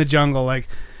killed in the jungle. And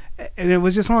it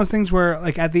was just one of those things where,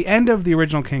 at the end of the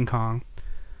original King Kong,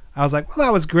 I was like, well,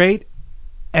 that was great.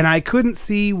 And I couldn't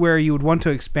see where you would want to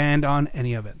expand on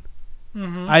any of it.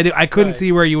 Mm-hmm. I couldn't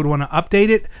see where you would want to update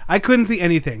it. I couldn't see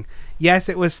anything. Yes,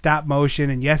 it was stop motion,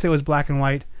 and yes, it was black and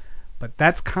white, but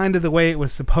that's kind of the way it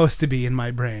was supposed to be in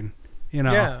my brain.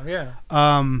 Yeah.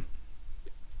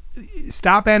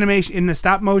 stop animation in the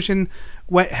stop motion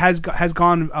has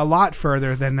gone a lot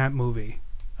further than that movie.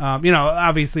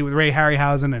 Obviously with Ray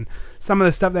Harryhausen and some of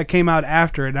the stuff that came out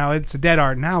after it. Now it's a dead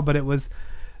art now, but it was,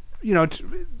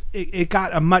 it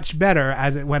got a much better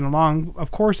as it went along.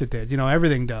 Of course it did.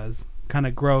 Everything does. Kind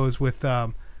of grows with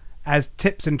as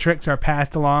tips and tricks are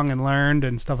passed along and learned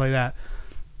and stuff like that.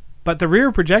 But the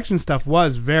rear projection stuff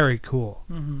was very cool.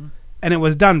 Mm-hmm. And it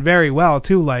was done very well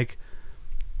too. Like,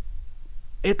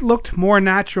 it looked more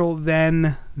natural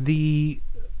than that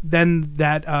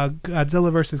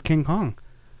Godzilla vs. King Kong.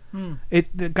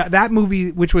 That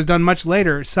movie, which was done much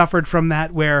later, suffered from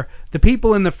that, where the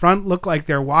people in the front look like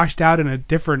they're washed out in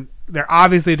they're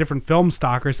obviously a different film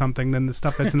stock or something than the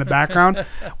stuff that's in the background.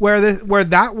 where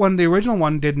that one, the original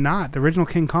one, did not. The original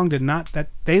King Kong did not. That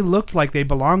they looked like they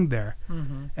belonged there.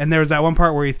 Mm-hmm. And there was that one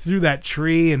part where he threw that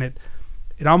tree, and it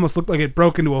almost looked like it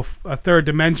broke into a third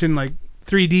dimension, like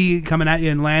 3D coming at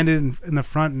you, and landed in the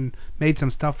front and made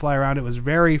some stuff fly around. It was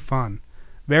very fun,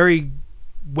 very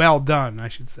well done, I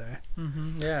should say.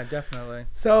 Mm-hmm. Yeah, definitely.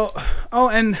 So,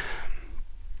 and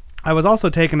I was also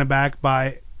taken aback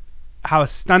by how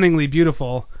stunningly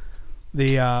beautiful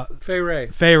the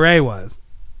Fay Ray was.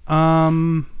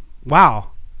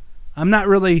 Wow. I'm not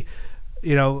really,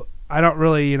 I don't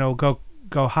really,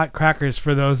 go hot crackers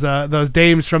for those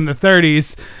dames from the 30s,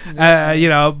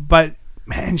 but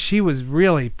man, she was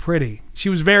really pretty. She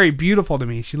was very beautiful to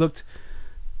me. She looked,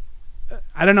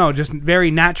 I don't know, just very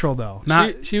natural though.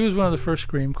 She was one of the first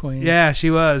scream queens. Yeah,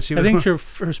 she was. I think her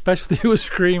specialty was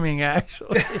screaming,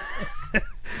 actually.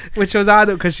 Which was odd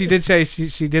because she did say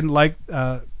she didn't like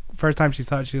first time she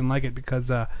thought she didn't like it because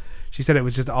she said it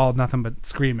was just all nothing but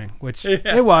screaming, which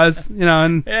it was,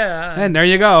 and and there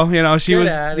you go, she was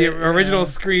the original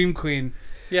scream queen.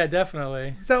 Yeah,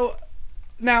 definitely. So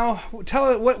now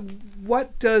tell it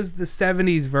what does the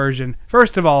 70s version?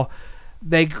 First of all,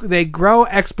 they grow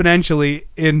exponentially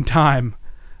in time.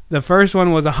 The first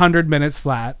one was 100 minutes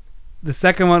flat. The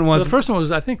second one was... the first one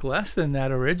was, I think, less than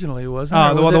that originally, wasn't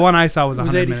it? Oh, the one I saw was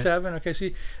 100 minutes. It was 87? Okay,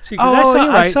 see,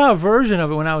 I saw a version of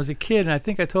it when I was a kid, and I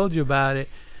think I told you about it,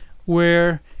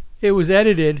 where it was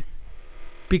edited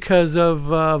because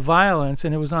of violence,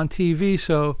 and it was on TV,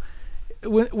 so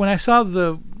when I saw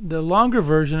the longer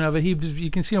version of it, you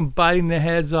can see him biting the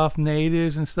heads off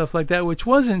natives and stuff like that, which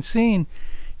wasn't seen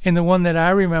in the one that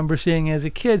I remember seeing as a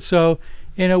kid. So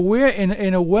in a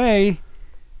way,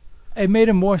 it made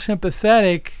him more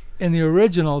sympathetic in the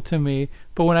original to me.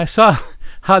 But when I saw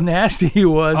how nasty he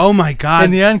was, oh my God,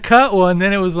 in the uncut one,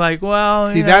 then it was like,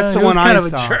 well, see, that's the one I saw. Kind of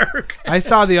a jerk. I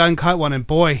saw the uncut one, and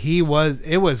boy,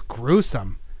 it was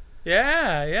gruesome.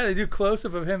 Yeah, they do close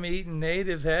up of him eating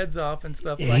natives' heads off and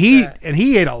stuff like that. And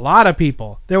he ate a lot of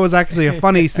people. There was actually a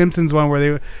funny Simpsons one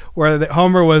where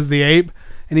Homer was the ape.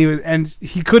 And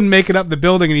he couldn't make it up the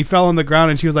building, and he fell on the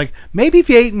ground, and she was like, maybe if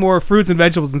you ate more fruits and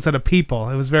vegetables instead of people.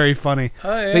 It was very funny.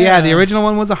 Oh, yeah. But yeah, the original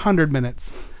one was 100 minutes.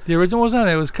 The original was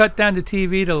it was cut down to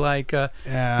TV to like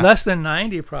less than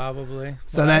 90 probably.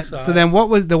 So then what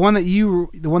was the one that you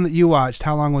watched?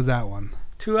 How long was that one?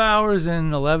 2 hours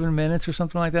and 11 minutes or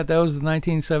something like that. That was the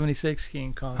 1976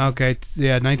 King Kong. Okay,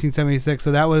 yeah, 1976.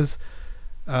 So that was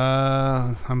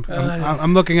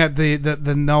I'm looking at the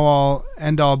know all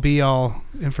end all be all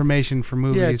information for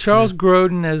movies. Yeah, Charles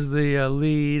Grodin as the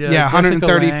lead.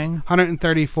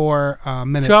 134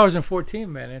 minutes. 2 hours and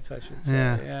 14 minutes, I should say.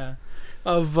 Yeah.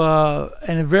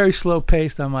 And a very slow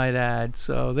paced, I might add.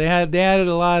 So they added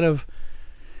a lot of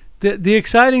the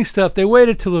exciting stuff. They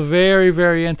waited till the very,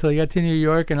 very end till they got to New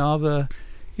York and all the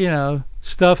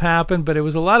stuff happened. But it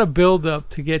was a lot of build up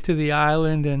to get to the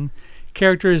island and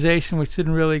characterization which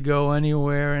didn't really go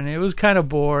anywhere, and it was kind of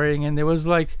boring, and there was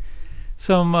like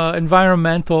some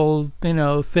environmental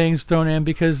things thrown in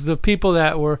because the people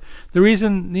that were the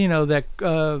reason that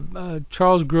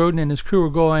Charles Grodin and his crew were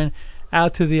going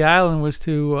out to the island was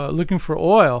to looking for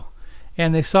oil,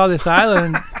 and they saw this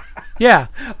island. Yeah.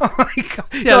 Oh my God.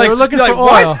 Yeah, they were looking for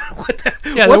oil. What the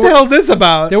hell is this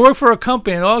about? They worked for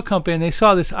an oil company, and they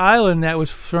saw this island that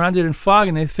was surrounded in fog,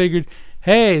 and they figured,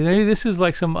 hey, maybe this is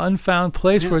like some unfound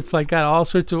place where it's like got all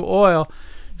sorts of oil.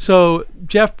 So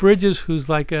Jeff Bridges, who's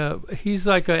he's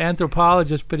like an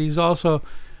anthropologist, but he's also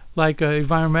like an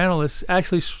environmentalist,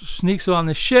 actually sneaks on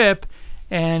the ship,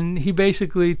 and he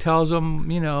basically tells them,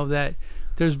 that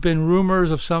there's been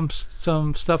rumors of some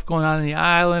stuff going on in the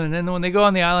island, and then when they go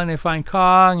on the island, they find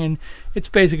Kong, and it's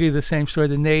basically the same story.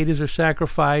 The natives are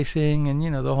sacrificing, and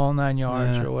the whole 9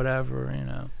 yards or whatever,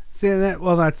 See,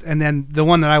 and then the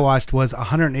one that I watched was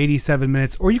 187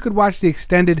 minutes, or you could watch the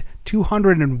extended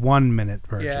 201-minute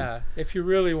version. Yeah, if you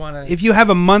really want to. If you have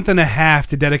a month and a half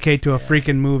to dedicate to a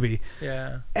freaking movie.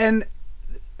 Yeah. And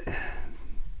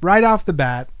right off the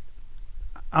bat,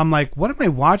 I'm like, what am I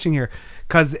watching here?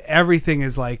 Because everything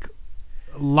is like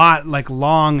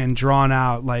long and drawn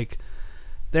out. Like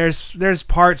there's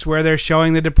parts where they're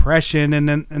showing the Depression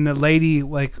and the lady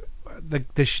like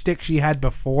the shtick she had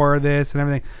before this and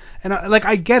everything. And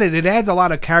I get it. It adds a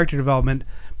lot of character development,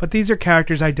 but these are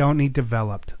characters I don't need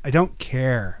developed. I don't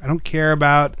care. I don't care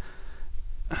about.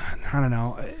 I don't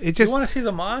know. It just. You want to see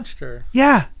the monster?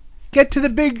 Yeah, get to the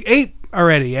big ape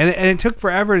already, and it took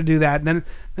forever to do that. And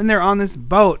then they're on this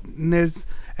boat, and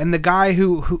the guy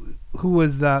who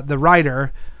was the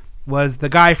writer was the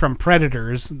guy from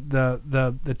Predators,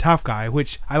 the tough guy,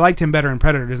 which I liked him better in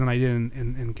Predators than I did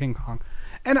in King Kong.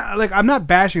 And I'm not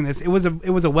bashing this. It was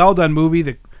a well done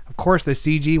movie. Of course the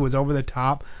CG was over the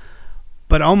top,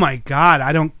 but oh my God,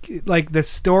 I don't like the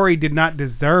story did not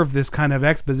deserve this kind of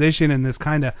exposition and this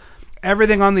kind of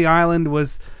everything on the island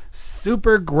was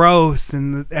super gross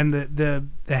and the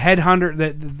headhunter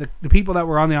the people that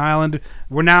were on the island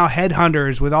were now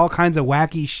headhunters with all kinds of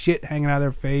wacky shit hanging out of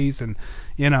their face and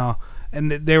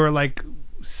and they were like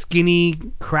skinny,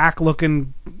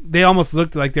 crack-looking. They almost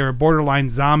looked like they were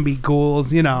borderline zombie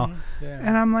ghouls, Yeah.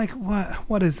 And I'm like,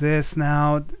 what is this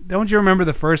now? Don't you remember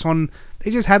the first one?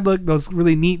 They just had those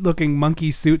really neat-looking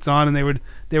monkey suits on, and they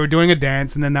were doing a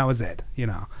dance, and then that was it,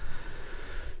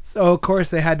 So of course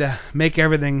they had to make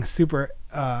everything super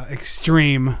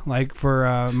extreme, like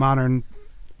for modern.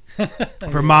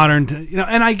 For modern,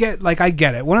 and I get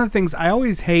it. One of the things I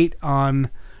always hate on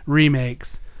remakes.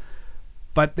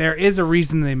 But there is a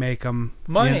reason they make them.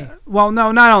 Money. Well,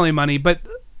 no, not only money, but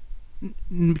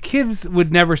kids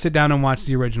would never sit down and watch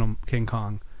the original King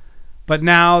Kong. But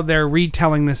now they're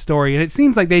retelling this story, and it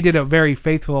seems like they did a very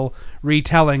faithful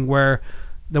retelling where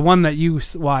the one that you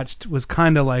watched was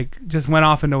kind of like just went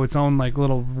off into its own like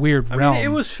little weird realm. I mean,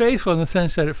 it was faithful in the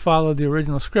sense that it followed the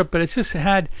original script, but it just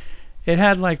had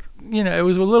like, it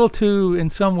was a little too, in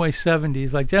some way,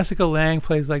 70s. Like Jessica Lange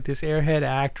plays like this airhead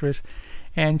actress,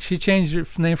 and she changed her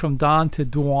name from Dawn to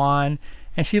Dwan,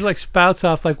 and she like spouts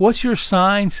off like, what's your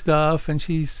sign stuff, and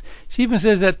she even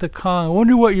says that to Kong, I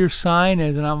wonder what your sign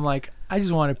is, and I'm like, I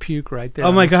just want to puke right there.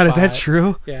 Oh my God, spot. is that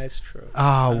true? Yeah, it's true.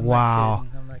 Oh, wow.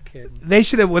 I'm not kidding. They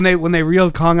should have, when they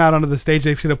reeled Kong out onto the stage,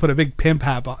 they should have put a big pimp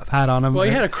hat on him. Well,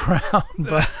 he had a crown,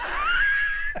 but...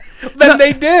 Then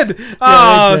they did.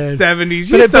 Yeah, they did. 70s.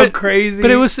 You're so crazy.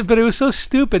 But it was so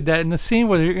stupid that in the scene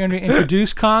where they're going to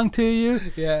introduce Kong to you,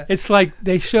 yeah, it's like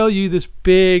they show you this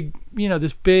big,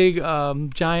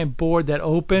 giant board that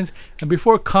opens, and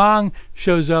before Kong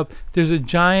shows up, there's a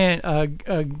giant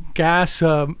gas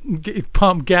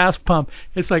pump.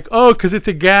 It's like, oh, because it's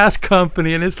a gas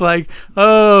company, and it's like,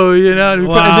 oh,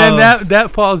 wow. And then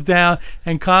that falls down,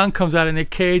 and Kong comes out in a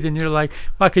cage, and you're like,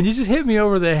 wow, can you just hit me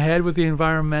over the head with the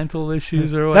environmental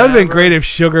issues or whatever? That would have been great if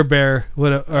Sugar Bear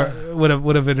would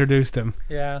have introduced him.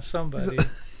 Yeah, somebody.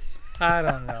 I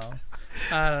don't know.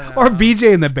 Or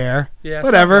BJ and the Bear. Yeah,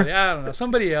 whatever. Somebody, I don't know.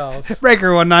 Somebody else.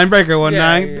 Breaker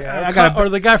 19. Yeah. Or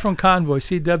the guy from Convoy,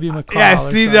 C.W. McCall.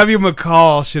 Yeah, C.W.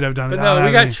 McCall should have done it. But no,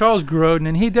 we got Charles Grodin,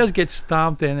 and he does get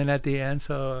stomped in at the end.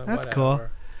 So that's whatever. Cool.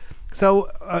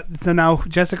 So now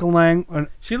Jessica Lange.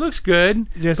 She looks good,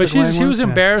 Jessica but she was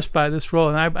embarrassed by this role,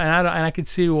 and I could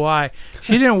see why.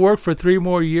 She didn't work for 3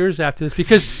 more years after this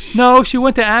because she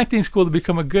went to acting school to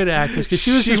become a good actress because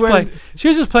she was just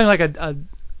playing like a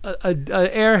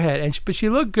airhead, but she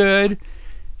looked good.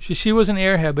 She was an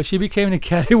airhead, but she became an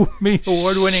Academy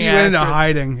Award-winning actress. She went into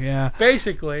hiding, yeah.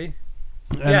 Basically,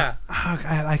 yeah.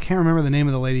 I can't remember the name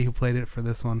of the lady who played it for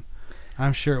this one.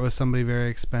 I'm sure it was somebody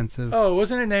very expensive. Oh,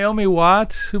 wasn't it Naomi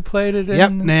Watts who played it?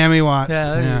 Yep, Naomi Watts.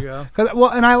 Yeah, there you go. Well,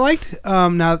 and I liked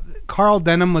now Carl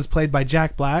Denham was played by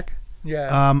Jack Black.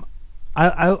 Yeah.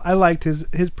 I liked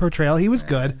his portrayal. He was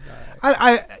good.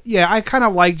 I kind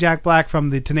of like Jack Black from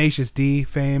the Tenacious D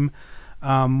fame.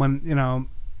 When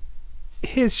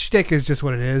his shtick is just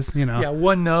what it is. Yeah,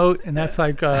 one note, and that's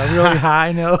like a really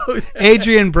high note.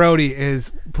 Adrian Brody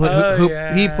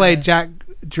he played Jack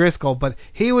Driscoll, but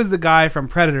he was the guy from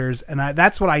Predators, and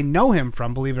that's what I know him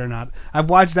from. Believe it or not, I've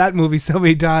watched that movie so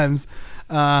many times.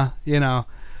 And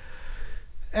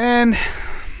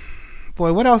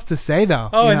boy, what else to say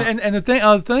though? Oh, and the thing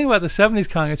about the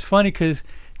 '70s Kong, it's funny because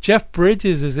Jeff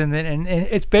Bridges is in it, and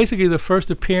it's basically the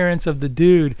first appearance of the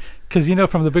dude because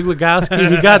from the Big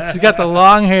Lebowski, he got the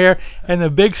long hair and the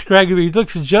big scraggly. He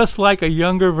looks just like a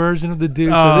younger version of the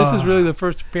dude. So this is really the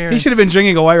first appearance. He should have been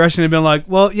drinking a White Russian and been like,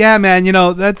 well, yeah, man,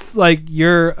 that's like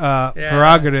your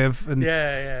prerogative. And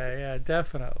yeah,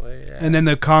 definitely. Yeah. And then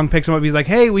the Kong picks him up. He's like,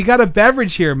 hey, we got a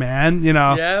beverage here, man.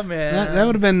 Yeah, man. That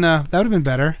would have been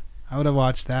better. I would have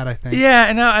watched that, I think. Yeah,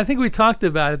 and I think we talked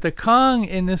about it. The Kong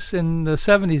in the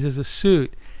 70s is a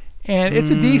suit, and it's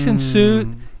a decent suit,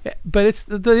 but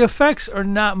the effects are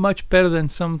not much better than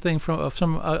something from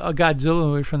a Godzilla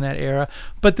movie from that era.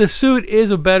 But the suit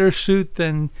is a better suit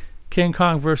than King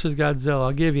Kong versus Godzilla.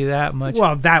 I'll give you that much.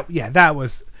 Well, that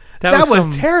was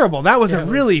terrible. That was a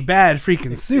really bad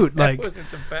freaking suit. That wasn't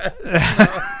the best.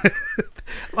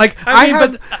 Like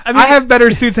I have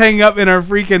better suits hanging up in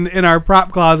our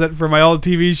prop closet for my old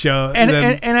TV show. And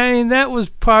I mean that was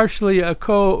partially I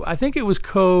think it was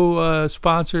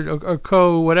sponsored or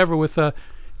co-whatever with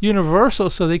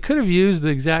Universal, so they could have used the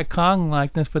exact Kong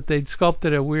likeness, but they'd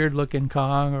sculpted a weird looking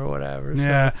Kong or whatever.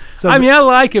 Yeah. So I mean I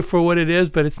like it for what it is,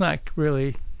 but it's not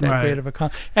really that great of a Kong.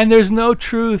 And there's no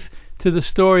truth to the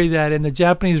story that in the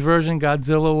Japanese version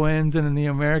Godzilla wins and in the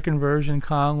American version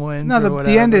Kong wins. No,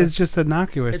 the end is just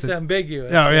innocuous. It's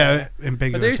ambiguous. Oh yeah,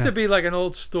 ambiguous. But there used to be like an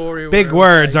old story. Big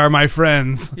words are my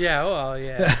friends. Yeah, well,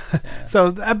 yeah.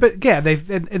 So, but yeah, they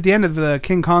at the end of the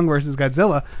King Kong versus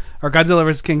Godzilla, or Godzilla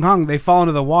versus King Kong, they fall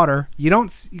into the water.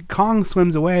 Kong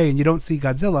swims away, and you don't see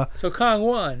Godzilla. So Kong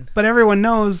won. But everyone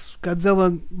knows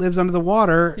Godzilla lives under the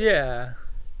water. Yeah.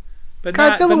 But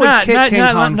Godzilla would kick King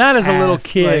Kong's not as a little ass,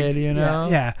 kid,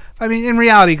 Yeah. I mean, in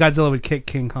reality, Godzilla would kick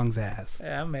King Kong's ass.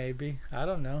 Yeah, maybe. I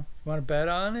don't know. Want to bet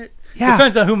on it? Yeah.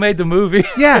 Depends on who made the movie.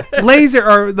 Yeah, laser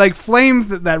or like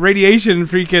flames, that radiation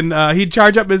freaking. He'd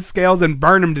charge up his scales and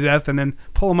burn him to death, and then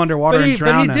pull him underwater and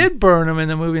drown him. But he did burn him in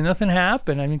the movie. Nothing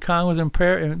happened. I mean, Kong was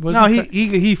impaired. No,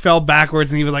 he fell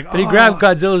backwards and he was like. But he grabbed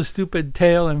Godzilla's stupid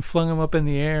tail and flung him up in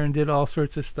the air and did all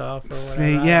sorts of stuff or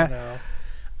whatever.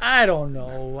 I don't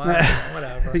know.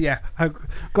 Whatever. Yeah, I'm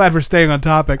glad we're staying on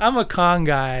topic. I'm a Kong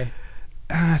guy.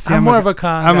 I'm more of a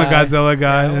Kong guy. I'm a Godzilla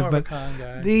guy. Yeah, I'm more of a Kong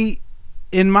guy.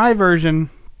 In my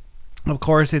version, of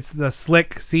course, it's the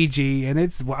slick CG, and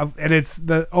it's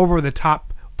the over the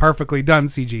top, perfectly done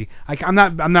CG.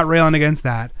 I'm not railing against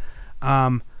that.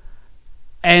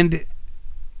 And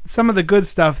some of the good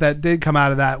stuff that did come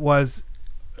out of that was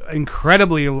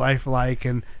incredibly lifelike,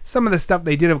 and some of the stuff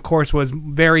they did, of course, was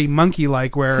very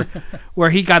monkey-like, where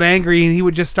he got angry and he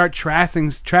would just start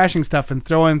trashing stuff and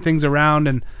throwing things around,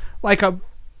 and like a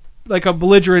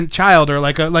belligerent child or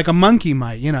like a monkey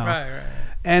might, Right.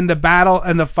 And the battle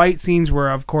and the fight scenes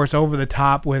were, of course, over the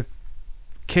top with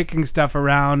kicking stuff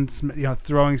around,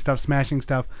 throwing stuff, smashing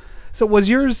stuff. So was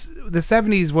yours? The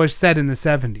 70s was set in the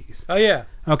 70s. Oh yeah.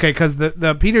 Okay, because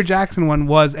the Peter Jackson one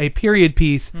was a period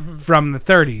piece from the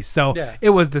 30s, so it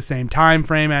was the same time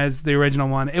frame as the original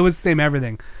one. It was the same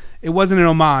everything. It wasn't an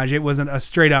homage. It wasn't a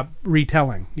straight up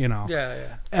retelling,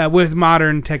 Yeah. With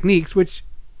modern techniques, which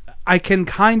I can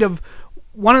kind of.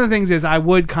 One of the things is I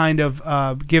would kind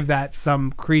of give that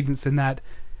some credence in that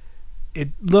it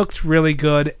looked really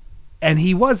good, and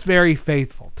he was very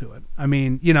faithful to it. I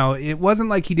mean, it wasn't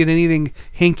like he did anything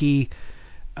hinky.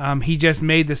 He just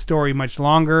made the story much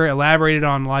longer, elaborated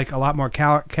on like a lot more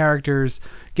characters,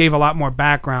 gave a lot more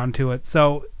background to it.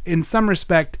 So in some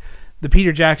respect, the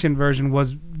Peter Jackson version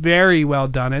was very well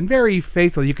done and very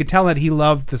faithful. You could tell that he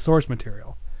loved the source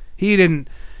material. He didn't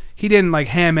like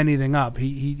ham anything up.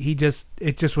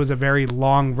 It just was a very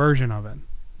long version of it.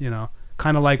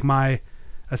 Kind of like my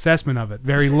assessment of it.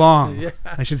 Very long. Yeah.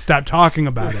 I should stop talking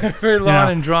about it. Very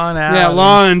long and drawn out. Yeah,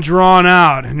 long and drawn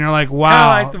out. And you're like,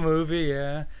 wow. I like the movie,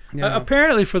 yeah.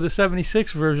 Apparently for the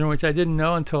 76 version, which I didn't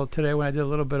know until today when I did a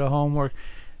little bit of homework,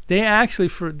 they actually,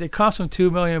 they cost them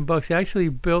 $2 million. They actually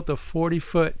built a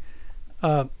 40-foot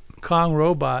Kong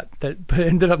robot that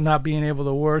ended up not being able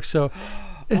to work. So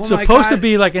it's supposed to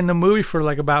be like in the movie for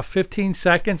like about 15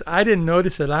 seconds. I didn't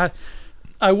notice it.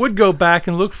 I would go back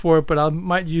and look for it, but I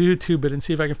might YouTube it and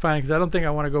see if I can find it, because I don't think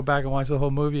I want to go back and watch the whole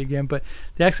movie again. But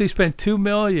they actually spent $2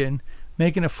 million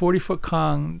making a 40-foot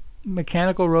Kong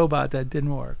mechanical robot that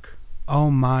didn't work.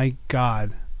 Oh my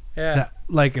God. Yeah.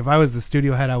 Like if I was the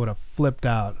studio head, I would have flipped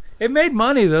out. It made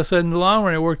money though, so in the long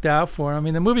run it worked out for him. I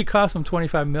mean, the movie cost him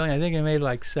 $25 million. I think it made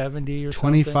like 70 or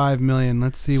something. $25 million.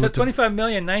 Let's see so what. $25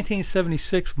 million,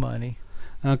 1976 money.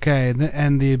 Okay,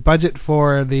 and the budget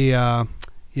for the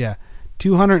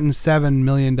 $207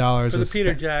 million for the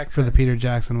Peter Jackson. For the Peter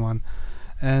Jackson one,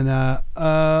 and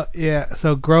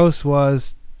so gross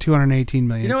was $218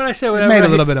 million. You know what I say? It made a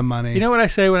little bit of money. You know what I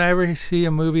say whenever I see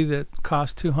a movie that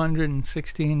cost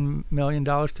 $216 million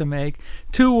to make?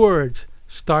 2 words: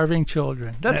 starving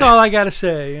children. That's all I gotta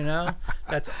say.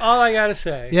 That's all I gotta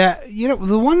say. Yeah,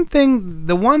 the one thing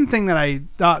that I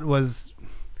thought was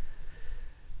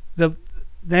the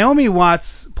Naomi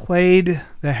Watts played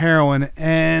the heroine,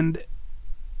 and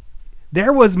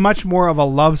there was much more of a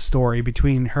love story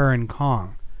between her and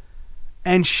Kong,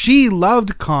 and she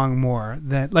loved Kong more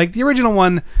than like the original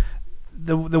one.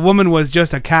 The woman was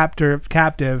just a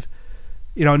captive.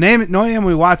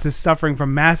 Naomi Watts is suffering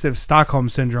from massive Stockholm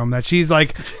syndrome. That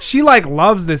she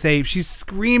loves this ape. She's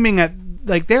screaming at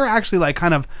they're actually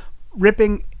kind of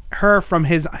ripping her from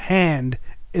his hand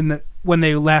when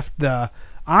they left the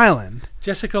island.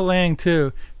 Jessica Lange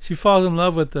too. She falls in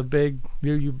love with the big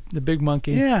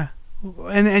monkey. Yeah,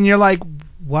 and you're like,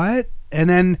 what? And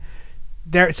then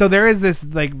there is this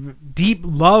deep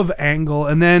love angle,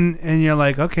 and you're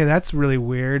like, okay, that's really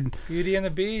weird. Beauty and the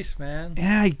Beast, man.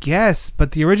 Yeah, I guess,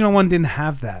 but the original one didn't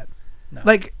have that. No.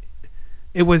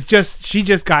 It was just she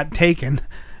just got taken,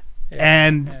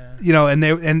 and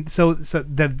so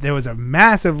there was a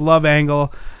massive love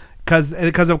angle,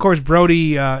 because of course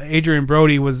Adrian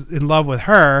Brody was in love with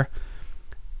her,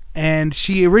 and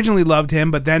she originally loved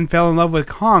him, but then fell in love with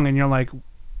Kong, and you're like,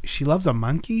 she loves a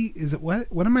monkey? Is it what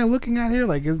am I looking at here?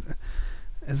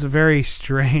 It's a very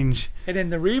strange. And in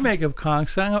the remake of Kong,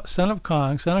 Son of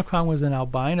Kong was an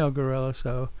albino gorilla,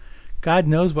 so God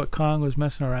knows what Kong was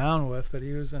messing around with, but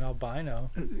he was an albino.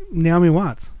 Naomi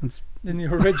Watts. In the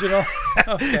original.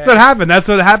 Okay. That's what happened. That's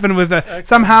what happened with okay.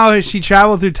 Somehow she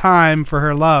traveled through time for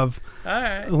her love. All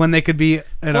right. When they could be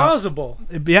plausible.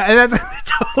 Yeah, that's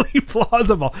totally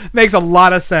plausible. Makes a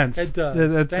lot of sense. It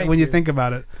does. When you think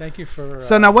about it. Thank you for.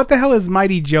 So now, what the hell is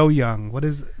Mighty Joe Young? What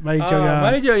is Mighty Joe Young?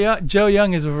 Mighty Joe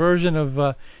Young is a version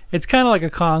of. It's kind of like a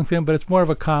Kong film, but it's more of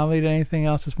a comedy than anything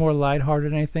else. It's more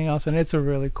lighthearted than anything else, and it's a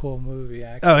really cool movie,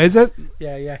 actually. Oh, is it?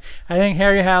 Yeah. I think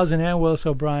Harryhausen and Willis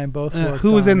O'Brien both worked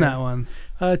who was in it. that one?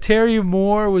 Terry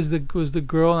Moore was the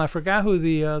girl, and I forgot who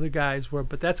the other guys were,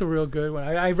 but that's a real good one.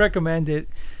 I recommend it.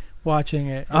 Watching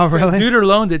it. Oh, really? Duder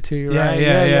loaned it to you, right?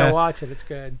 Yeah. Watch it. It's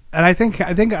good. And I think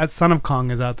Son of Kong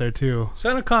is out there too.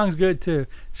 Son of Kong's good too.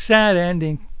 Sad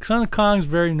ending. Son of Kong's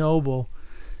very noble.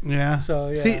 Yeah. So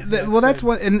yeah. See, that's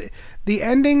what, and the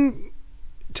ending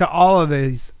to all of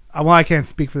these. Well, I can't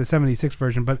speak for the '76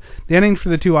 version, but the ending for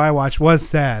the two I watched was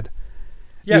sad.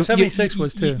 Yeah, '76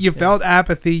 was too. You felt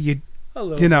apathy. A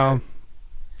little bit.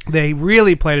 They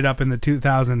really played it up in the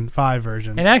 2005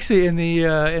 version. And actually, in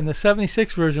the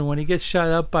 '76 version, when he gets shot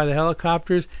up by the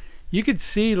helicopters, you could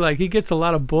see he gets a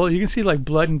lot of bullets. You can see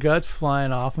blood and guts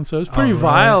flying off him. So it's pretty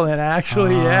violent,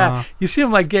 actually. Yeah, you see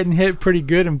him getting hit pretty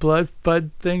good, and blood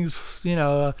things,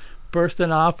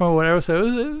 bursting off or whatever. So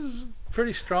it was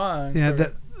pretty strong. Yeah,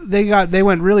 they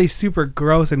went really super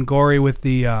gross and gory with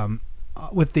the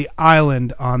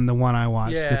island on the one I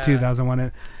watched, the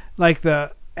 2001.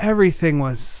 Everything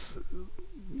was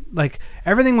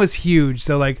huge.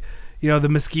 So the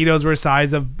mosquitoes were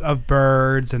size of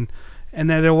birds, and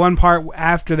then the one part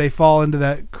after they fall into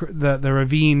the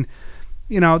ravine,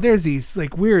 there's these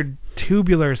weird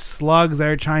tubular slugs that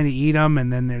are trying to eat them,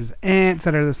 and then there's ants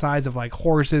that are the size of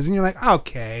horses, and you're like,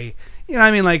 okay,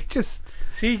 just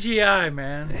CGI,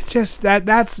 man. Just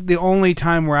that's the only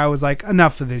time where I was like,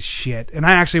 enough of this shit, and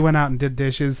I actually went out and did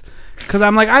dishes. Because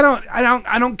I'm like, I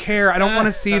don't care. I don't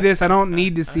want to see this. I don't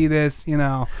need to see this.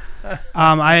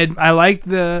 I liked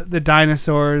the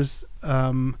dinosaurs.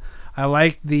 I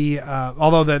liked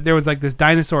although there was there was this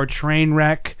dinosaur train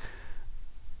wreck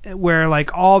where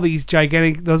all these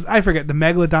gigantic I forget the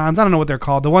megalodons. I don't know what they're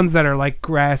called. The ones that are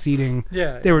grass eating.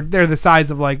 Yeah. They're the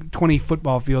size of 20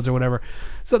 football fields or whatever.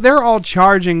 So they're all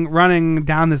running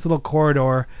down this little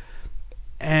corridor.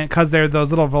 And because those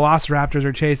little velociraptors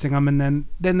are chasing them, and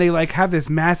then they have this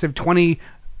massive 20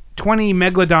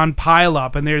 megalodon pile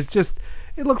up, and there's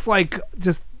it looks like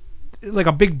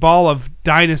a big ball of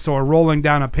dinosaur rolling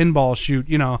down a pinball chute,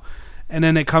 and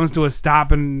then it comes to a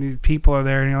stop, and these people are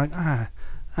there, and you're like, I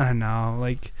don't know,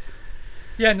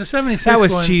 Yeah, in the '76 that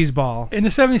was one, cheeseball. In the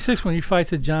 '76 one, he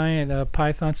fights a giant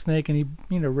python snake, and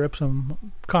he rips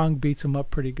him. Kong beats him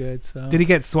up pretty good. So did he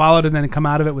get swallowed and then come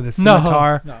out of it with a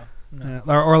scimitar? No.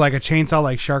 Or a chainsaw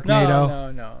like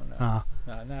Sharknado? No.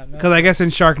 Because I guess in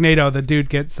Sharknado the dude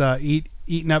gets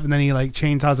eaten up and then he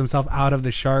chainsaws himself out of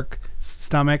the shark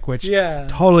stomach, which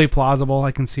totally plausible.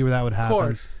 I can see where that would happen. Of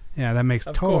course. Yeah, that makes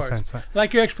total sense.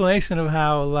 Like your explanation of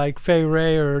how Fay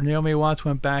Wray or Naomi Watts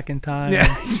went back in time.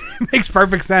 Yeah, it makes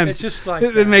perfect sense. It's just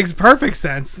it makes perfect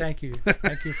sense. Thank you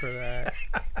for that.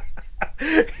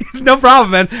 No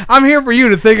problem, man. I'm here for you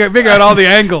to figure out all the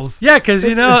angles. Yeah, because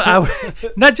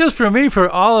not just for me, for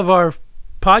all of our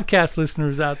podcast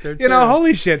listeners out there. You know,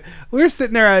 holy shit. We were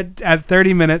sitting there at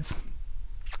 30 minutes.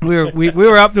 We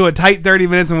were up to a tight 30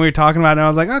 minutes when we were talking about it, and I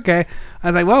was like, okay. I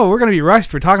was like, whoa, we're going to be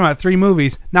rushed. We're talking about 3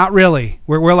 movies. Not really.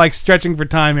 We're like stretching for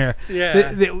time here.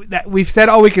 Yeah. We've said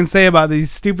all we can say about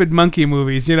these stupid monkey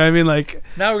movies. You know what I mean? Like.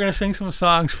 Now we're going to sing some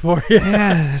songs for you.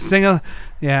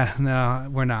 Yeah, no,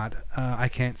 we're not. I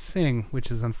can't sing,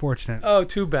 which is unfortunate. Oh,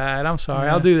 too bad. I'm sorry.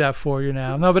 Yeah. I'll do that for you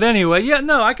now. No, but anyway,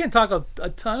 I can talk a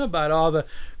ton about all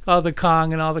the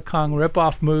Kong and all the Kong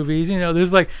rip-off movies. You know,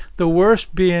 there's like the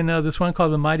worst being this one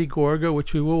called The Mighty Gorga,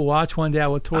 which we will watch one day. I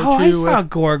will torture you with. I saw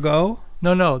Gorgo.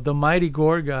 No, The Mighty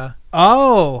Gorga.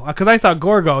 Oh, because I thought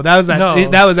Gorgo. That was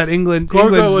that England's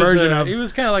version of. He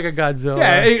was kind of like a Godzilla.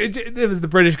 Yeah, it was the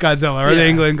British Godzilla or the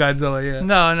England Godzilla. Yeah.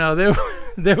 No,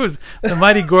 there was The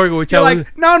Mighty Gorga, which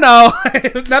no,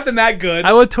 nothing that good.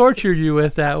 I would torture you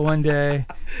with that one day,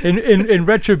 in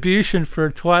retribution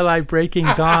for Twilight Breaking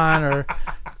Dawn or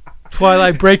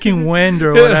Twilight Breaking Wind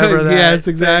or whatever that. Yes,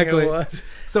 exactly. Thing it was.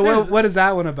 So what is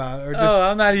that one about? Or just...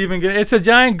 I'm not even gonna. It's a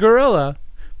giant gorilla.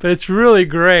 But it's really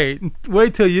great.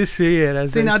 Wait till you see it,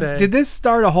 as they say. Did this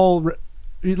start a whole...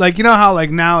 Like, you know how, like,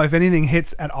 now, if anything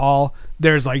hits at all,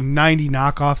 there's, like, 90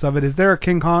 knockoffs of it. Is there a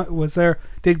King Kong... Was there...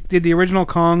 Did the original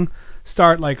Kong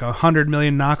start, like, 100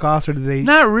 million knockoffs, or did they...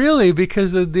 Not really,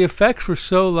 because the effects were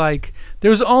so, like... There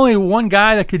was only one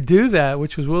guy that could do that,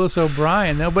 which was Willis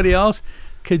O'Brien. Nobody else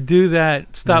could do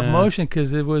that stop motion,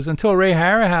 because it was... Until Ray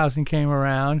Harryhausen came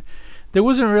around... There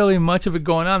wasn't really much of it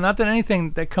going on. Not that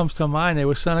anything that comes to mind. There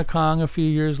was Son of Kong a few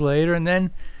years later, and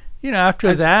then,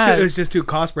 after that... It was just too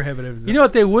cost prohibitive. You know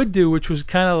what they would do, which was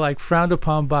kind of like frowned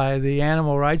upon by the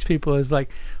animal rights people, is like,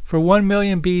 for 1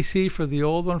 million BC, for the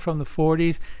old one from the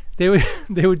 40s, they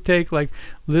would take, like,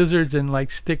 lizards and, like,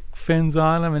 stick fins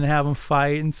on them and have them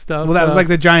fight and stuff. Well, that was like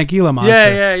the giant Gila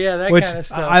monster. Yeah, that kind of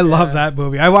stuff. I love that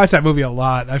movie. I watched that movie a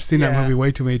lot. I've seen that movie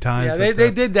way too many times. Yeah,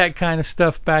 they did that kind of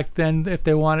stuff back then if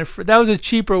they wanted. That was a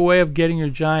cheaper way of getting your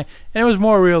giant, and it was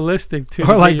more realistic, too.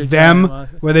 Or like Them,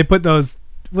 where they put those...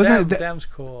 Them's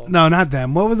cool. No, not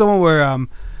Them. What was the one where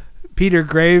Peter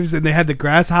Graves and they had the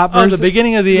grasshoppers? Oh, the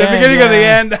beginning of the end. The beginning of the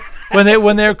end.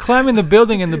 when they're climbing the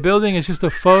building and the building is just a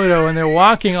photo and they're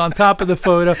walking on top of the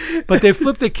photo, but they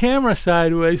flip the camera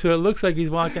sideways so it looks like he's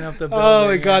walking up the building. Oh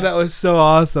my God, that was so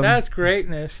awesome. That's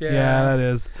greatness, yeah. Yeah, that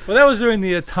is. Well, that was during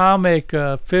the atomic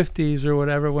 50s or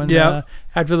whatever when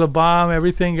after the bomb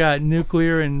everything got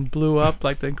nuclear and blew up,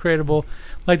 like the incredible,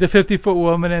 like the 50-foot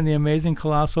woman and the amazing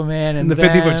colossal man and the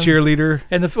 50-foot cheerleader.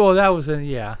 And that was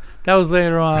that was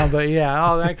later on, but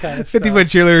all that kind of 50-foot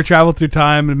cheerleader traveled through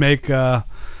time and make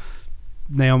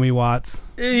Naomi Watts.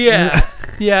 Yeah,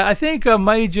 I think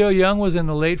Mighty Joe Young was in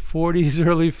the late 40s,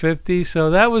 early 50s,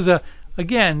 so that was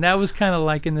that was kind of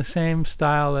like in the same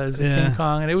style as King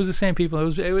Kong, and it was the same people. It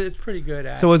was pretty good,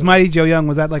 actually. So was Mighty Joe Young,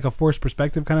 was that like a forced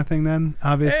perspective kind of thing then,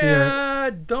 obviously? I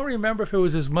don't remember if it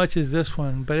was as much as this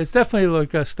one, but it's definitely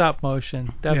like a stop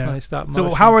motion. Stop motion.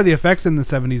 So how were the effects in the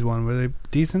 70s one? Were they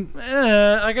decent?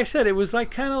 Like I said, it was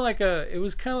like kind of like a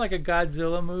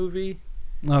Godzilla movie.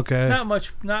 Okay. Not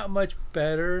much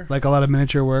better. Like a lot of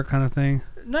miniature work kind of thing.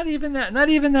 Not even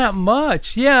that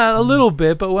much. Yeah, a little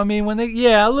bit, but I mean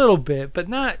a little bit, but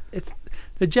not. It's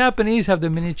the Japanese have the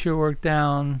miniature work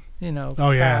down,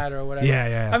 pat or whatever.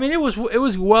 Yeah. I mean, it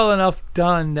was well enough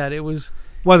done that it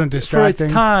wasn't distracting for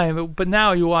its time, but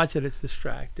now you watch it, it's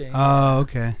distracting. Oh,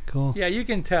 okay, cool. Yeah, you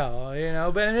can tell,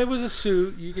 but and it was a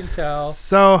suit, you can tell.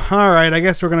 So, all right, I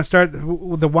guess we're gonna start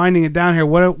with the winding it down here.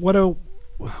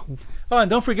 Oh, and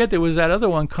don't forget there was that other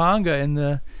one, Conga, in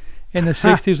the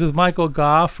 60s with Michael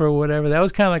Gough or whatever. That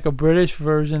was kind of like a British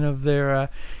version of their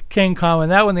King Kong.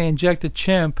 And that one they inject a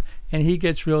chimp and he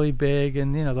gets really big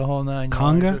and the whole nine.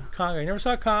 Conga? Conga. You never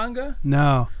saw Conga?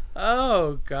 No.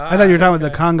 Oh God. I thought you were talking about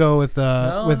the Congo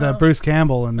with Bruce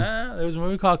Campbell and. There was a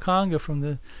movie called Conga from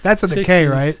the. That's with the K,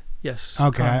 right? Yes.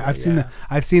 Okay, Conga,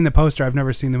 I've seen the poster. I've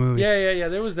never seen the movie. Yeah.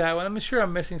 There was that one. I'm sure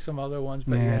I'm missing some other ones,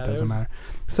 but it doesn't matter.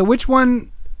 So which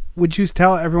one would you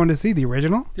tell everyone to see? The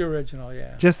original? The original,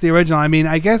 yeah. Just the original. I mean,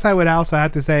 I guess I would also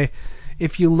have to say,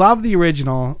 if you love the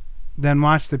original, then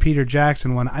watch the Peter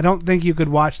Jackson one. I don't think you could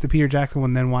watch the Peter Jackson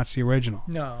one then watch the original.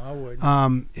 No, I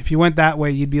wouldn't. If you went that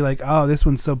way, you'd be like, oh, this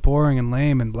one's so boring and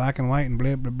lame and black and white and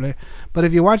blah, blah, blah. But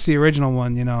if you watch the original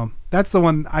one, that's the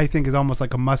one I think is almost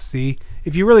like a must-see.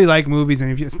 If you really like movies,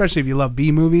 and especially if you love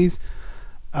B movies,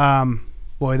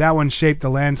 boy, that one shaped the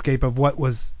landscape of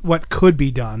what could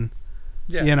be done.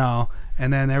 Yeah.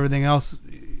 And then everything else,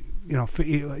 you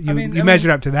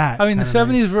measured up to that. I mean, the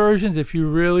 70s versions, if you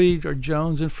really are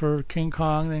jonesing for King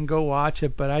Kong, then go watch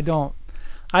it, but I don't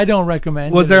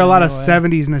recommend it. Was there a lot of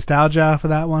 70s nostalgia for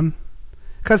that one?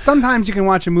 Because sometimes you can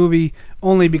watch a movie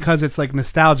only because it's like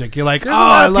nostalgic. You're like, There's oh, a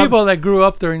lot I of love people that grew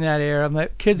up during that era.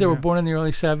 Like kids that were Yeah. born in the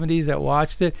early 70s that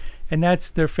watched it, and that's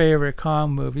their favorite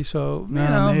Kong movie. So you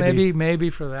No, know, maybe. maybe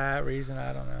for that reason,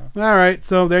 I don't know. All right,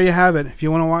 so there you have it. If you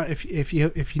want to watch, if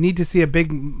you need to see a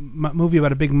big movie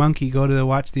about a big monkey, go to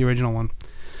watch the original one.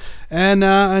 And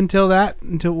until what?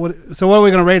 So what are we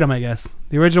gonna rate them? I guess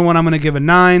the original one I'm gonna give a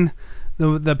 9.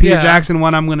 The Peter Yeah. Jackson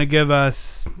one I'm gonna give a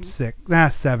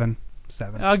 7.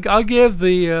 I'll give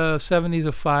the 70s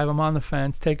a 5. I'm on the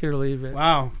fence. Take it or leave it.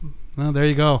 Wow. Well, there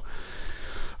you go.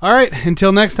 All right.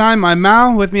 Until next time, I'm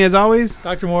Mal. With me as always,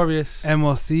 Dr. Morbius. and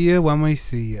we'll see you when we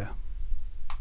see you.